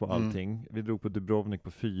sent på allting. Vi drog på Dubrovnik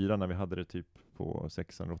på 4 när vi hade det typ på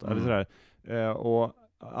 6 eller 8. Eller sådär. Och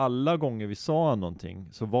alla gånger vi sa någonting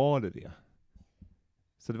så var det.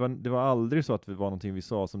 Så det var aldrig så att det var någonting vi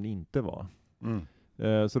sa som det inte var.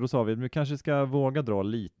 Så då sa vi kanske ska våga dra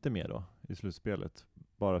lite mer då i slutspelet.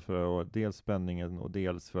 Bara för att, dels spänningen och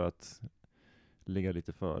dels för att ligga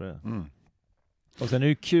lite före. Och sen är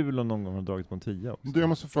det kul om någon gång har dragit på en 10 också. Jag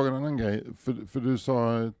måste fråga en annan grej. För du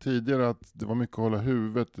sa tidigare att det var mycket att hålla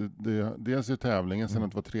huvudet. Dels i tävlingen, sen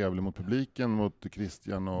att vara trevlig mot publiken, mot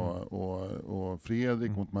Christian och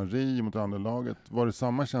Fredrik, mot Marie, mot andra laget. Var det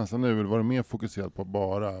samma känsla nu eller var det mer fokuserat på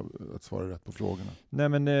bara att svara rätt på frågorna? Nej,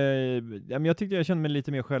 men jag tyckte jag kände mig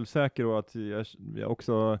lite mer självsäker och att jag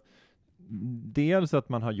också, dels att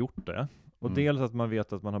man har gjort det och dels att man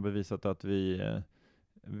vet att man har bevisat att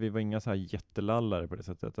vi var inga så här jättelallare på det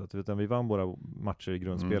sättet, utan vi vann våra matcher i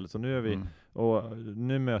grundspelet. Så nu är vi och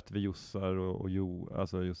nu möter vi Jossar och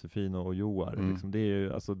alltså Josefin och Joar. Liksom, det är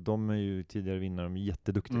ju, alltså, de är ju tidigare vinnare, de är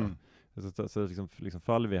jätteduktiga. Så liksom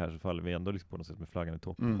faller vi här så faller vi ändå liksom på något sätt med flaggan i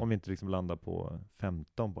topp. Om vi inte liksom landar på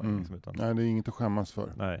 15 poäng. Liksom, utan, nej, det är inget att skämmas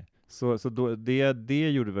för. Nej. Så då, det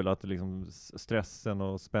gjorde väl att liksom stressen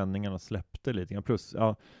och spänningarna släppte lite grann. Plus,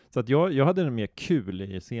 så att jag hade en mer kul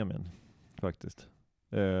i semin faktiskt.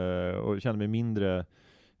 Och kände mig mindre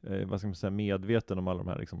vad ska man säga, medveten om alla de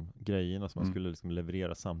här liksom, grejerna som man skulle liksom,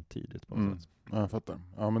 leverera samtidigt på något sätt. Ja, jag fattar.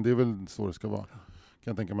 Ja, men det är väl så det ska vara.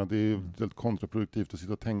 Kan jag tänka mig att det är helt kontraproduktivt att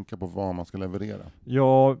sitta och tänka på vad man ska leverera.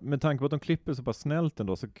 Ja, med tanke på att de klipper så pass snällt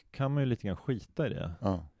ändå så kan man ju lite grann skita i det.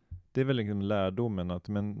 Ja. Det är väl liksom lärdomen att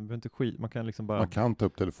men inte man kan liksom bara... Man kan ta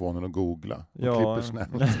upp telefonen och googla och klipper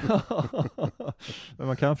snällt. Men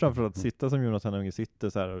man kan framförallt sitta som Jonathan Unge sitter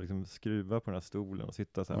så här och liksom skruva på den här stolen och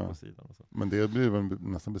sitta så här på sidan. Och så. Men det blir väl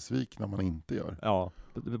nästan besviken när man inte gör. Ja,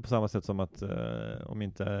 på samma sätt som att om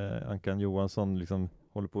inte Ankan Johansson liksom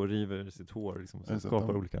håller på och river sitt hår liksom, så Just det,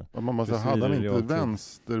 skapar olika. Och man måste, hade han inte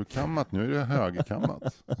vänsterkammat, nu är det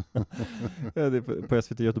högerkammat. Ja, det är på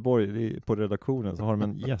SVT Göteborg, på redaktionen, så har de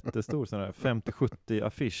en jättestor sån här 50-70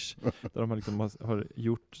 affisch där de har, liksom, har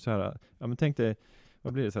gjort så här, ja men tänk dig,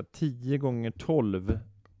 vad blir det, så här 10x12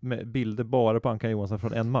 med bilder bara på Ankan Johansson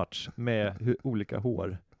från en match med olika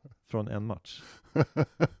hår från en match.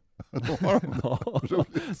 Ja,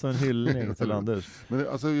 så en hyllning till Anders. Men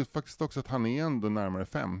det, alltså faktiskt också att han är ändå närmare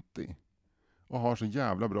 50 och har så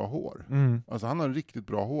jävla bra hår. Alltså han har riktigt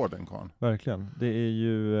bra hår, den karln. Verkligen. Det är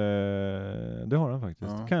ju det har han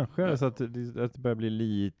faktiskt. Ja. Kanske är det så att det börjar bli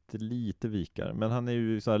lite vikar, men han är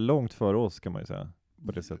ju så här långt före oss, kan man ju säga.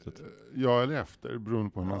 På det sättet. Ja, eller efter,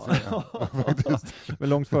 beroende på hur man säger. Faktiskt. Men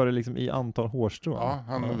långt före liksom i antal hårstrån. Ja,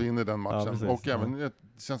 han vinner den matchen. Ja, precis. Och även, det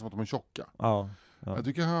känns som att de är tjocka. Ja. Jag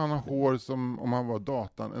tycker han har hår som om han var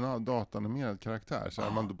en datanimerad karaktär. Så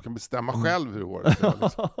här, man kan bestämma själv hur håret ska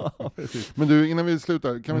vara. Liksom. Men du, innan vi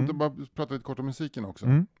slutar, kan vi inte bara prata lite kort om musiken också?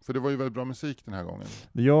 För det var ju väldigt bra musik den här gången.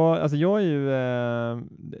 Ja, alltså jag är ju...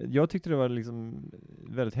 jag tyckte det var liksom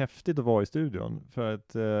väldigt häftigt att vara i studion. För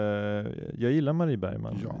att jag gillar Marie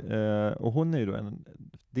Bergman. Ja. Och hon är ju då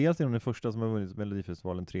dels är hon den första som har vunnit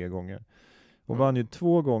Melodifestivalen 3 gånger. Hon vann ju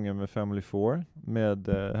 2 gånger med Family 4 med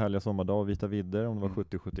Härliga sommardag och Vita vidder, om det var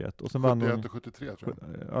 70-71. Och sen vann 71 och 73 tror jag.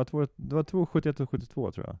 Ja, det var 71 och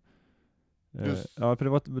 72 tror jag. Ja, för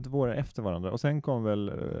det var våra efter varandra. Och sen kom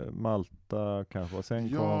väl Malta kanske. Och sen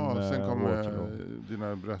kom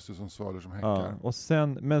Dina bröster som svalor som häckar. Ja, och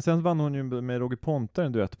men sen vann hon ju med Roger Pontare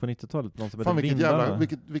en duett på 90-talet. Fan,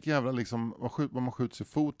 vilket jävla liksom, vad man skjuter sig i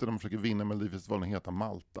foten när man försöker vinna Melodifestivalen och heta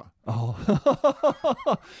Malta. Ja.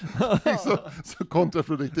 Det är så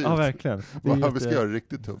kontraproduktivt. Ja, verkligen. Vi ska göra det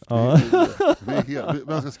riktigt tufft. Ja.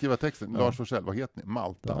 Vem ska skriva texten? Lars Forssell, vad heter ni?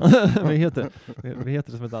 Malta. vi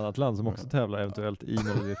heter det som ett annat land som också tävlar eventuellt i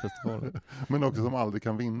Melodifestivalen. Men också som aldrig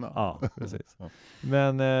kan vinna. Ja, precis.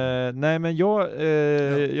 Men men jag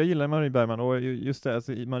gillar Marie Bergman, och just det,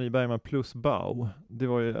 alltså Marie Bergman plus Bao.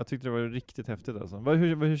 Jag tyckte det var riktigt häftigt alltså.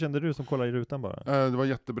 Hur kände du som kollade i rutan bara? Det var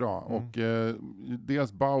jättebra. Och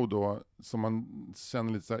dels Bao då, som man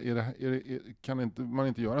känner lite så här, kan man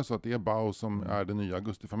inte göra så att det är Bao som är den nya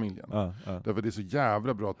Augustifamiljen? Ja. Därför det är så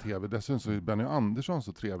jävla bra tv. Dessutom så är Benny Andersson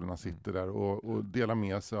så trevlig när han sitter där och delar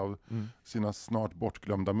med sig av sina snart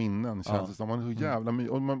bortglömda minnen. Känns det som. Man är så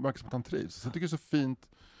jävla och man verkar som att han trivs. Så jag tycker det är så fint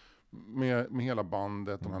med hela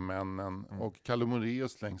bandet, de här männen. Och Kalle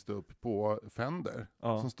Moraeus längst upp på Fender,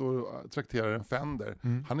 som står och trakterar en Fender.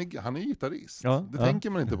 Han är gitarrist. Det tänker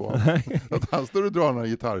man inte på. Att han står och drar några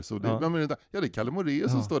gitarrsolo. Det är Kalle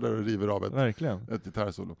Moraeus som står där och river av ett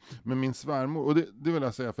gitarrsolo. Men min svärmor, och det vill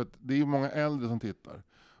jag säga, för att det är ju många äldre som tittar.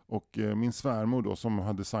 Och min svärmor då, som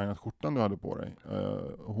har designat skjortan du hade på dig,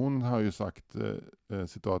 hon har ju sagt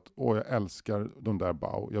citat: jag älskar de där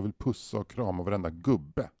Bao. Jag vill pussa och krama varenda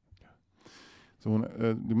gubbe. Så det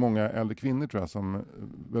är många äldre kvinnor tror jag som är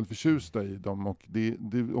väl förtjusta i dem, och det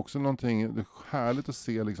är också någonting, det är härligt att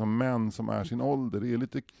se liksom män som är sin ålder. Det är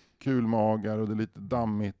lite kulmagar och det är lite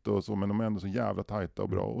dammigt och så, men de är ändå så jävla tajta och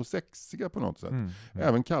bra och sexiga på något sätt.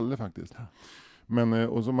 Även Kalle faktiskt. Men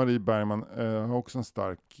och så Marie Bergman har också en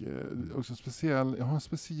stark, jag har en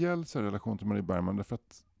speciell så här, relation till Marie Bergman, därför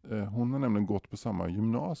att hon har nämligen gått på samma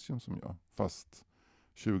gymnasium som jag, fast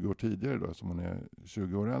 20 år tidigare då, som hon är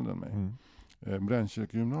 20 år äldre än mig.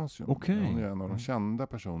 Brännkyrke gymnasium. Okay. Hon är en av de kända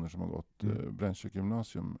personer som har gått Brännkyrke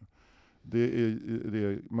gymnasium. Det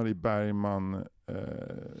är Marie Bergman,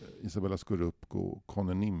 Isabella Scorupco och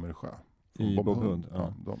Conny Nimmersjö. I Bob Hund.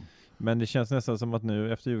 Ja. Men det känns nästan som att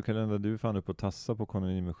nu efter julkalendern du fann upp att tassa på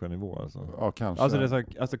Conny Nimmersjö-nivå alltså. Ja, kanske. Alltså det är så här,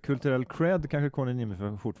 alltså kulturell cred kanske Conny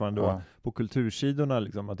Nimmersjö fortfarande då på kultursidorna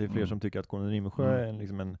liksom, att det är fler som tycker att Conny Nimmersjö är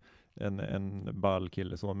liksom en ball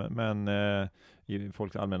kille så, men i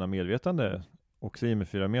folks allmänna medvetande också i med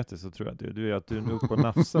 4 meter, så tror jag att du är uppe och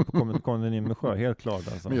nafsar på Conny Nimmersjö, helt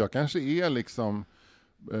klart alltså. Men jag kanske är liksom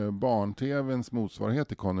barn-tvns motsvarighet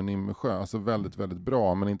till Conny Nimmersjö, alltså väldigt, väldigt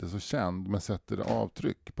bra, men inte så känd, men sätter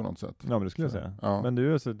avtryck på något sätt. Ja, men det skulle jag säga. Ja. Men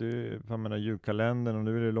du menar julkalendern, och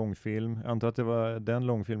nu är det långfilm. Jag antar att det var den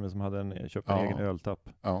långfilmen som hade köpt en egen öltapp.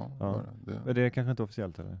 Ja. Men det är kanske inte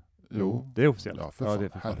officiellt eller? Jo. Det är officiellt. Ja, för fan. Det är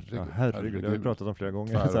för herregud. Det har vi pratat om flera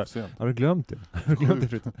gånger. Har du glömt det?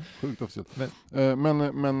 Sjukt officiellt.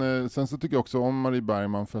 Men sen så tycker jag också om Marie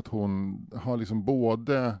Bergman för att hon har liksom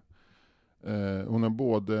både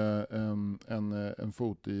en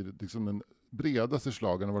fot i liksom den bredaste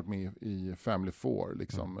slagen, har varit med i Family 4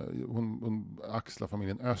 liksom. Hon axlar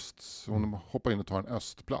familjen Östs, hon hoppar in och tar en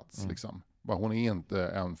östplats liksom. Hon är inte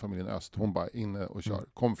en familjen Öst, hon bara inne och kör,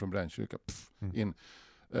 kom från Brännkyrka, in.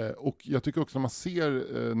 Och jag tycker också att man ser,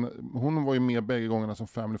 hon var ju med bägge gångerna som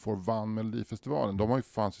Family Four vann Melodifestivalen. De har ju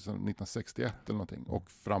fanns ju sedan 1961 eller någonting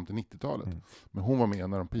och fram till 90-talet. Men hon var med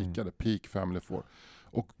när de peakade, peak Family Four.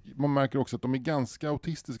 Och man märker också att de är ganska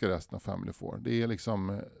autistiska resten av Family Four. Det är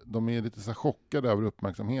liksom, de är lite så chockade över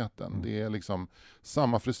uppmärksamheten. Det är liksom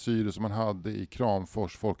samma frisyrer som man hade i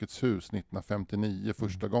Kramfors Folkets hus 1959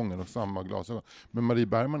 första gången och samma glasögon. Men Marie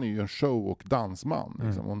Bergman är ju en show- och dansman.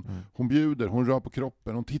 Liksom. Hon bjuder, hon rör på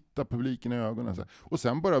kroppen, hon tittar publiken i ögonen. Så. Och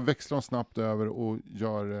sen bara växlar hon snabbt över och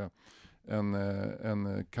gör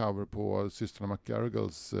en cover på systrarna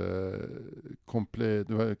McGarrigles det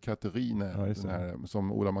var Katarina, den här,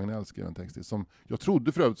 som Ola Magnell skrev en text i, som jag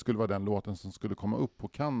trodde för övrigt skulle vara den låten som skulle komma upp på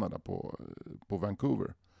Kanada på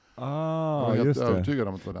Vancouver. Jag var helt övertygad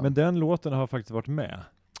om att det var den. Men den låten har faktiskt varit med.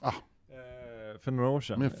 För några år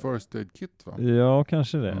sedan. Med First Aid Kit, va? Ja,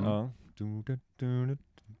 kanske det. Ja.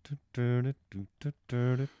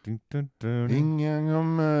 Ingen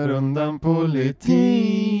kommer undan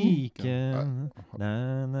politiken.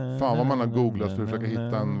 Fan vad man har googlat för att försöka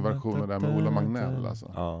hitta en version av det här med Ola Magnell.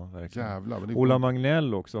 Alltså. Ja, verkligen. Jävlar, Ola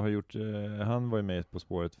Magnell också har gjort, han var ju med På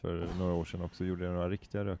spåret för några år sedan också, gjorde några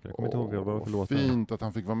riktiga rökare. Jag kommer inte ihåg vad det var för låtar. Fint att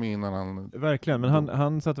han fick vara med innan han... Verkligen, men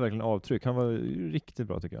han satte verkligen avtryck. Han var riktigt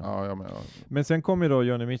bra tycker jag. Ja. Men sen kommer då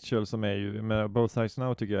Joni Mitchell som är ju, med Both Sides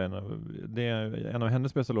Now tycker jag det är en av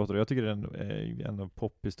hennes bästa låtar. Jag tycker den är en av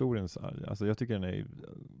pophistoriens, alltså jag tycker den är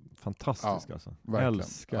fantastisk alltså. Verkligen.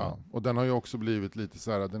 Älskar. Ja. Och den har ju också blivit lite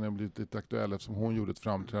så här, den har blivit lite aktuell eftersom hon gjorde ett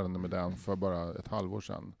framträdande med den för bara ett halvår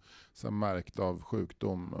sedan. Sen märkt av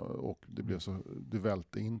sjukdom och det blev så, det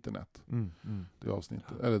välte internet. Det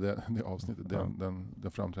avsnittet, eller det avsnittet,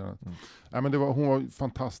 den framträdandet. Nej, men hon var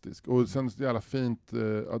fantastisk. Och sen så jävla fint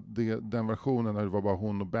att den versionen när det var bara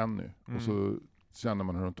hon och Benny. Och så känner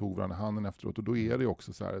man hur de tog varandra handen efteråt. Och då är det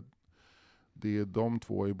också så här, de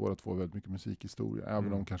två är ju båda två väldigt mycket musikhistoria.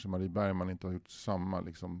 Även om kanske Marie Bergman inte har gjort samma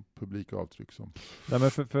liksom, publika avtryck som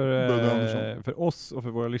men för oss och för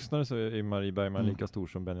våra lyssnare så är Marie Bergman lika stor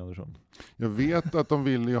som Benny Andersson. Jag vet att de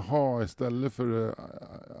ville ju ha, istället för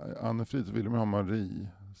Anne-Frid så ville de ha Marie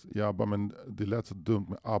i ABBA, men det lät så dumt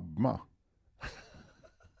med Abba.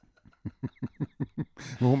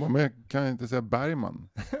 Men hon var med, kan jag inte säga Bergman?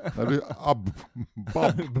 Det blir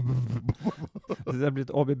Det hade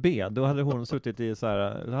blivit ABB, då hade hon suttit i så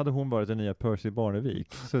här, då hade hon varit den nya Percy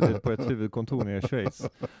Barnevik, suttit på ett huvudkontor nere i Schweiz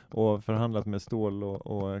och förhandlat med stål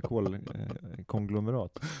och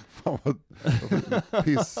kolkonglomerat. Fan vad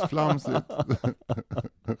pissflamsigt.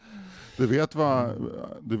 Du vet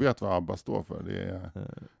vad ABBA står för. Det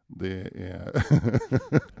är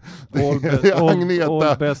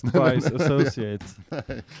All Best Buys Associate.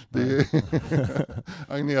 Nej, det är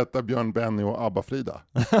Agneta, Björn Benny och ABBA-Frida.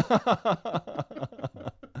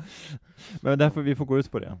 Men därför vi får gå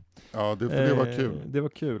ut på det. Ja, det var kul. Det var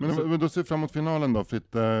kul. Men då ser vi fram emot finalen då,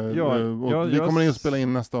 Fritt. Vi kommer in och spela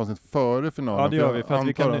in nästa avsnitt före finalen. Ja, det gör vi.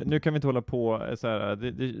 För nu kan vi inte hålla på så här.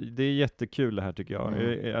 Det är jättekul det här tycker jag.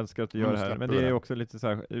 Jag älskar att du gör det här. Men det är också lite så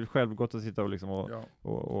här självgott att sitta och liksom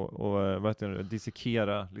och vad heter det,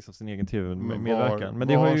 dissekera liksom sin egen tv-medverkan. Men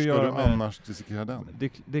det har ju att göra med, annars dissekera den?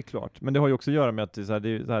 Det är klart. Men det har ju också att göra med att det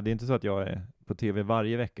är inte så att jag är på tv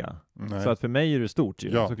varje vecka. Nej. Så att för mig är det stort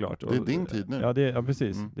ju, såklart. Det är din tid nu. Ja,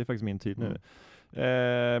 precis. Det är faktiskt min tid nu.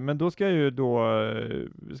 Men då ska jag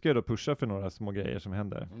då pusha för några små grejer som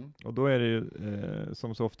händer. Och då är det ju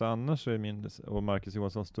som så ofta annars så är min och Marcus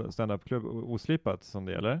Johanssons stand-up-klubb Oslipat som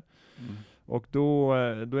det gäller. Och då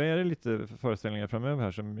är det lite föreställningar framöver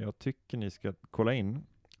här som jag tycker ni ska kolla in.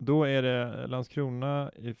 Då är det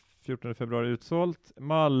Landskrona i 14 februari utsålt.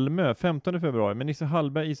 Malmö 15 februari med Nisse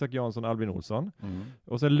Hallberg, Isak Jansson och Albin Olsson.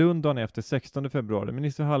 Och sen Lund dagen efter 16 februari med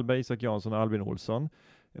Nisse Hallberg, Isak Jansson och Albin Olsson.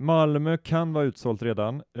 Malmö kan vara utsålt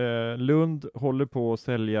redan. Lund håller på att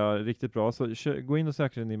sälja riktigt bra. Så gå in och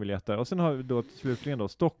säkra din biljett där. Och sen har vi då slutligen då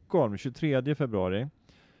Stockholm 23 februari.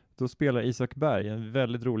 Då spelar Isak Berg, en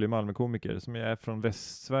väldigt rolig Malmö-komiker som är från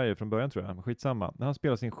Västsverige från början tror jag. Skitsamma. Han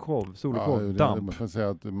spelar sin soloshow Damp. Man kan säga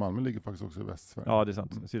att Malmö ligger faktiskt också i Västsverige. Ja, det är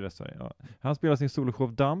sant. Sydvästsverige. Ja. Han spelar sin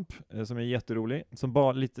soloshow Damp som är jätterolig. Som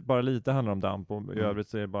bara lite handlar om Damp och i övrigt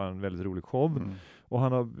så är det bara en väldigt rolig show. Och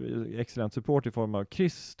han har excellent support i form av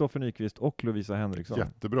Kristoffer Nyqvist och Lovisa Henriksson.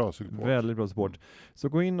 Jättebra support. Väldigt bra support. Så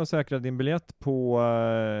gå in och säkra din biljett på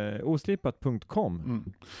oslipat.com.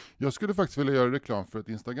 Jag skulle faktiskt vilja göra reklam för ett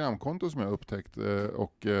Instagramkonto som jag har upptäckt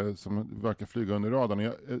och som verkar flyga under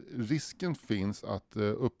radarn. Risken finns att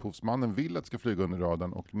upphovsmannen vill att det ska flyga under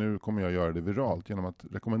radarn och nu kommer jag göra det viralt genom att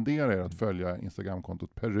rekommendera er att följa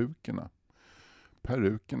Instagramkontot Perukerna.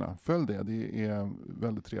 Följ det är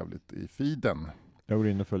väldigt trevligt i feeden. Jag går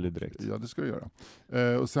in och följer direkt. Ja, det ska du göra.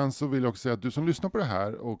 Och sen så vill jag också säga att du som lyssnar på det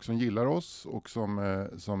här och som gillar oss och som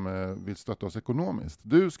vill stötta oss ekonomiskt.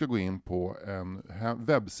 Du ska gå in på en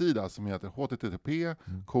webbsida som heter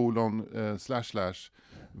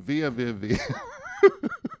http://www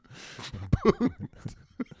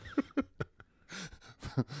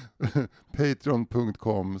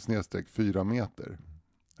patreon.com/4 meter.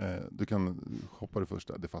 Du kan hoppa det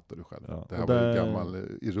första, det fattar du själv. Ja, det här var ju gammal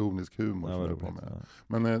ironisk humor som jag på med. Ja.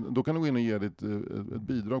 Men då kan du gå in och ge ett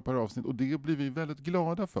bidrag per avsnitt, och det blir vi väldigt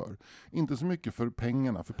glada för. Inte så mycket för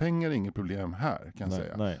pengarna, för pengar är inget problem här kan jag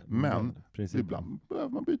säga. Nej, men ibland behöver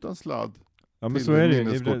man byta en sladd. Ja, men så är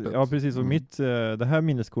det. Ja, precis. Och det här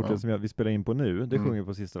minneskortet som vi spelar in på nu, det sjunger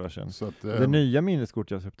på sista versen. Så att, det nya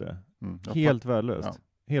minneskortet jag köpte, helt värdelöst. Ja.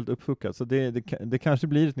 Helt uppfuckat. Så det kanske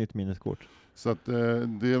blir ett nytt minneskort. Så att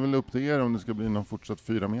det är väl upp till er om det ska bli någon fortsatt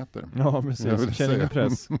 4 meter. Ja, precis. Känner ingen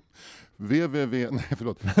press.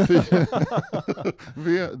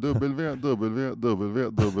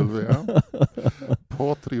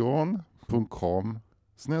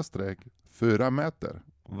 patreon.com/4 meter.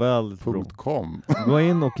 Väldigt bra. Gå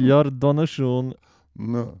in och gör donation.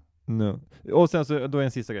 Nu. Och sen så, då är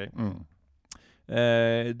en sista grej.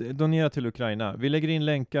 Donera till Ukraina. Vi lägger in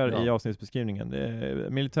länkar i avsnittsbeskrivningen.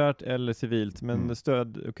 Militärt eller civilt, men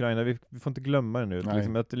stöd Ukraina. Vi får inte glömma det nu.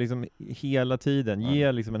 Liksom, att liksom hela tiden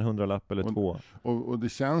ge liksom en 100-lapp eller 2. Och det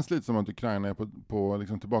känns lite som att Ukraina är på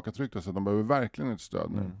liksom tillbakatryckta, så att de behöver verkligen ett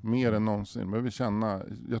stöd nu. Mer än någonsin. De behöver känna,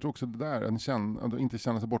 jag tror också det där, att inte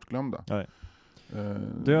känna sig bortglömda. Nej.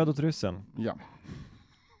 Död åt ryssen. Ja.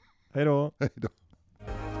 Hej då. Hej då.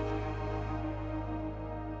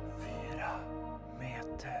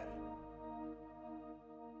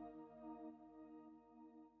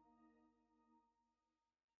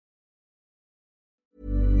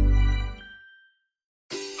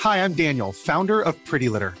 Hi, I'm Daniel, founder of Pretty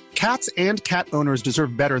Litter. Cats and cat owners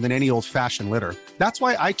deserve better than any old-fashioned litter. That's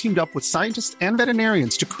why I teamed up with scientists and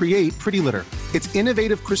veterinarians to create Pretty Litter. Its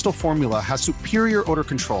innovative crystal formula has superior odor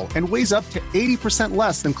control and weighs up to 80%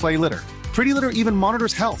 less than clay litter. Pretty Litter even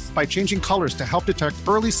monitors health by changing colors to help detect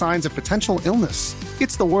early signs of potential illness.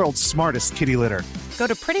 It's the world's smartest kitty litter. Go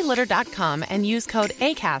to prettylitter.com and use code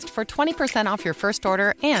ACAST for 20% off your first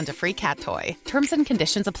order and a free cat toy. Terms and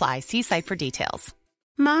conditions apply. See site for details.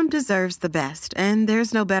 Mom deserves the best, and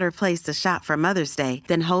there's no better place to shop for Mother's Day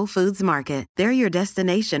than Whole Foods Market. They're your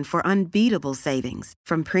destination for unbeatable savings,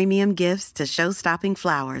 from premium gifts to show-stopping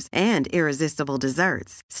flowers and irresistible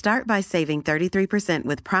desserts. Start by saving 33%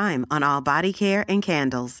 with Prime on all body care and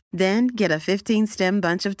candles. Then get a 15-stem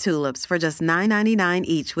bunch of tulips for just $9.99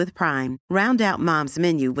 each with Prime. Round out Mom's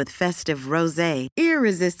menu with festive rosé,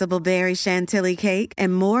 irresistible berry chantilly cake,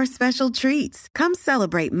 and more special treats. Come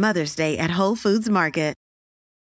celebrate Mother's Day at Whole Foods Market.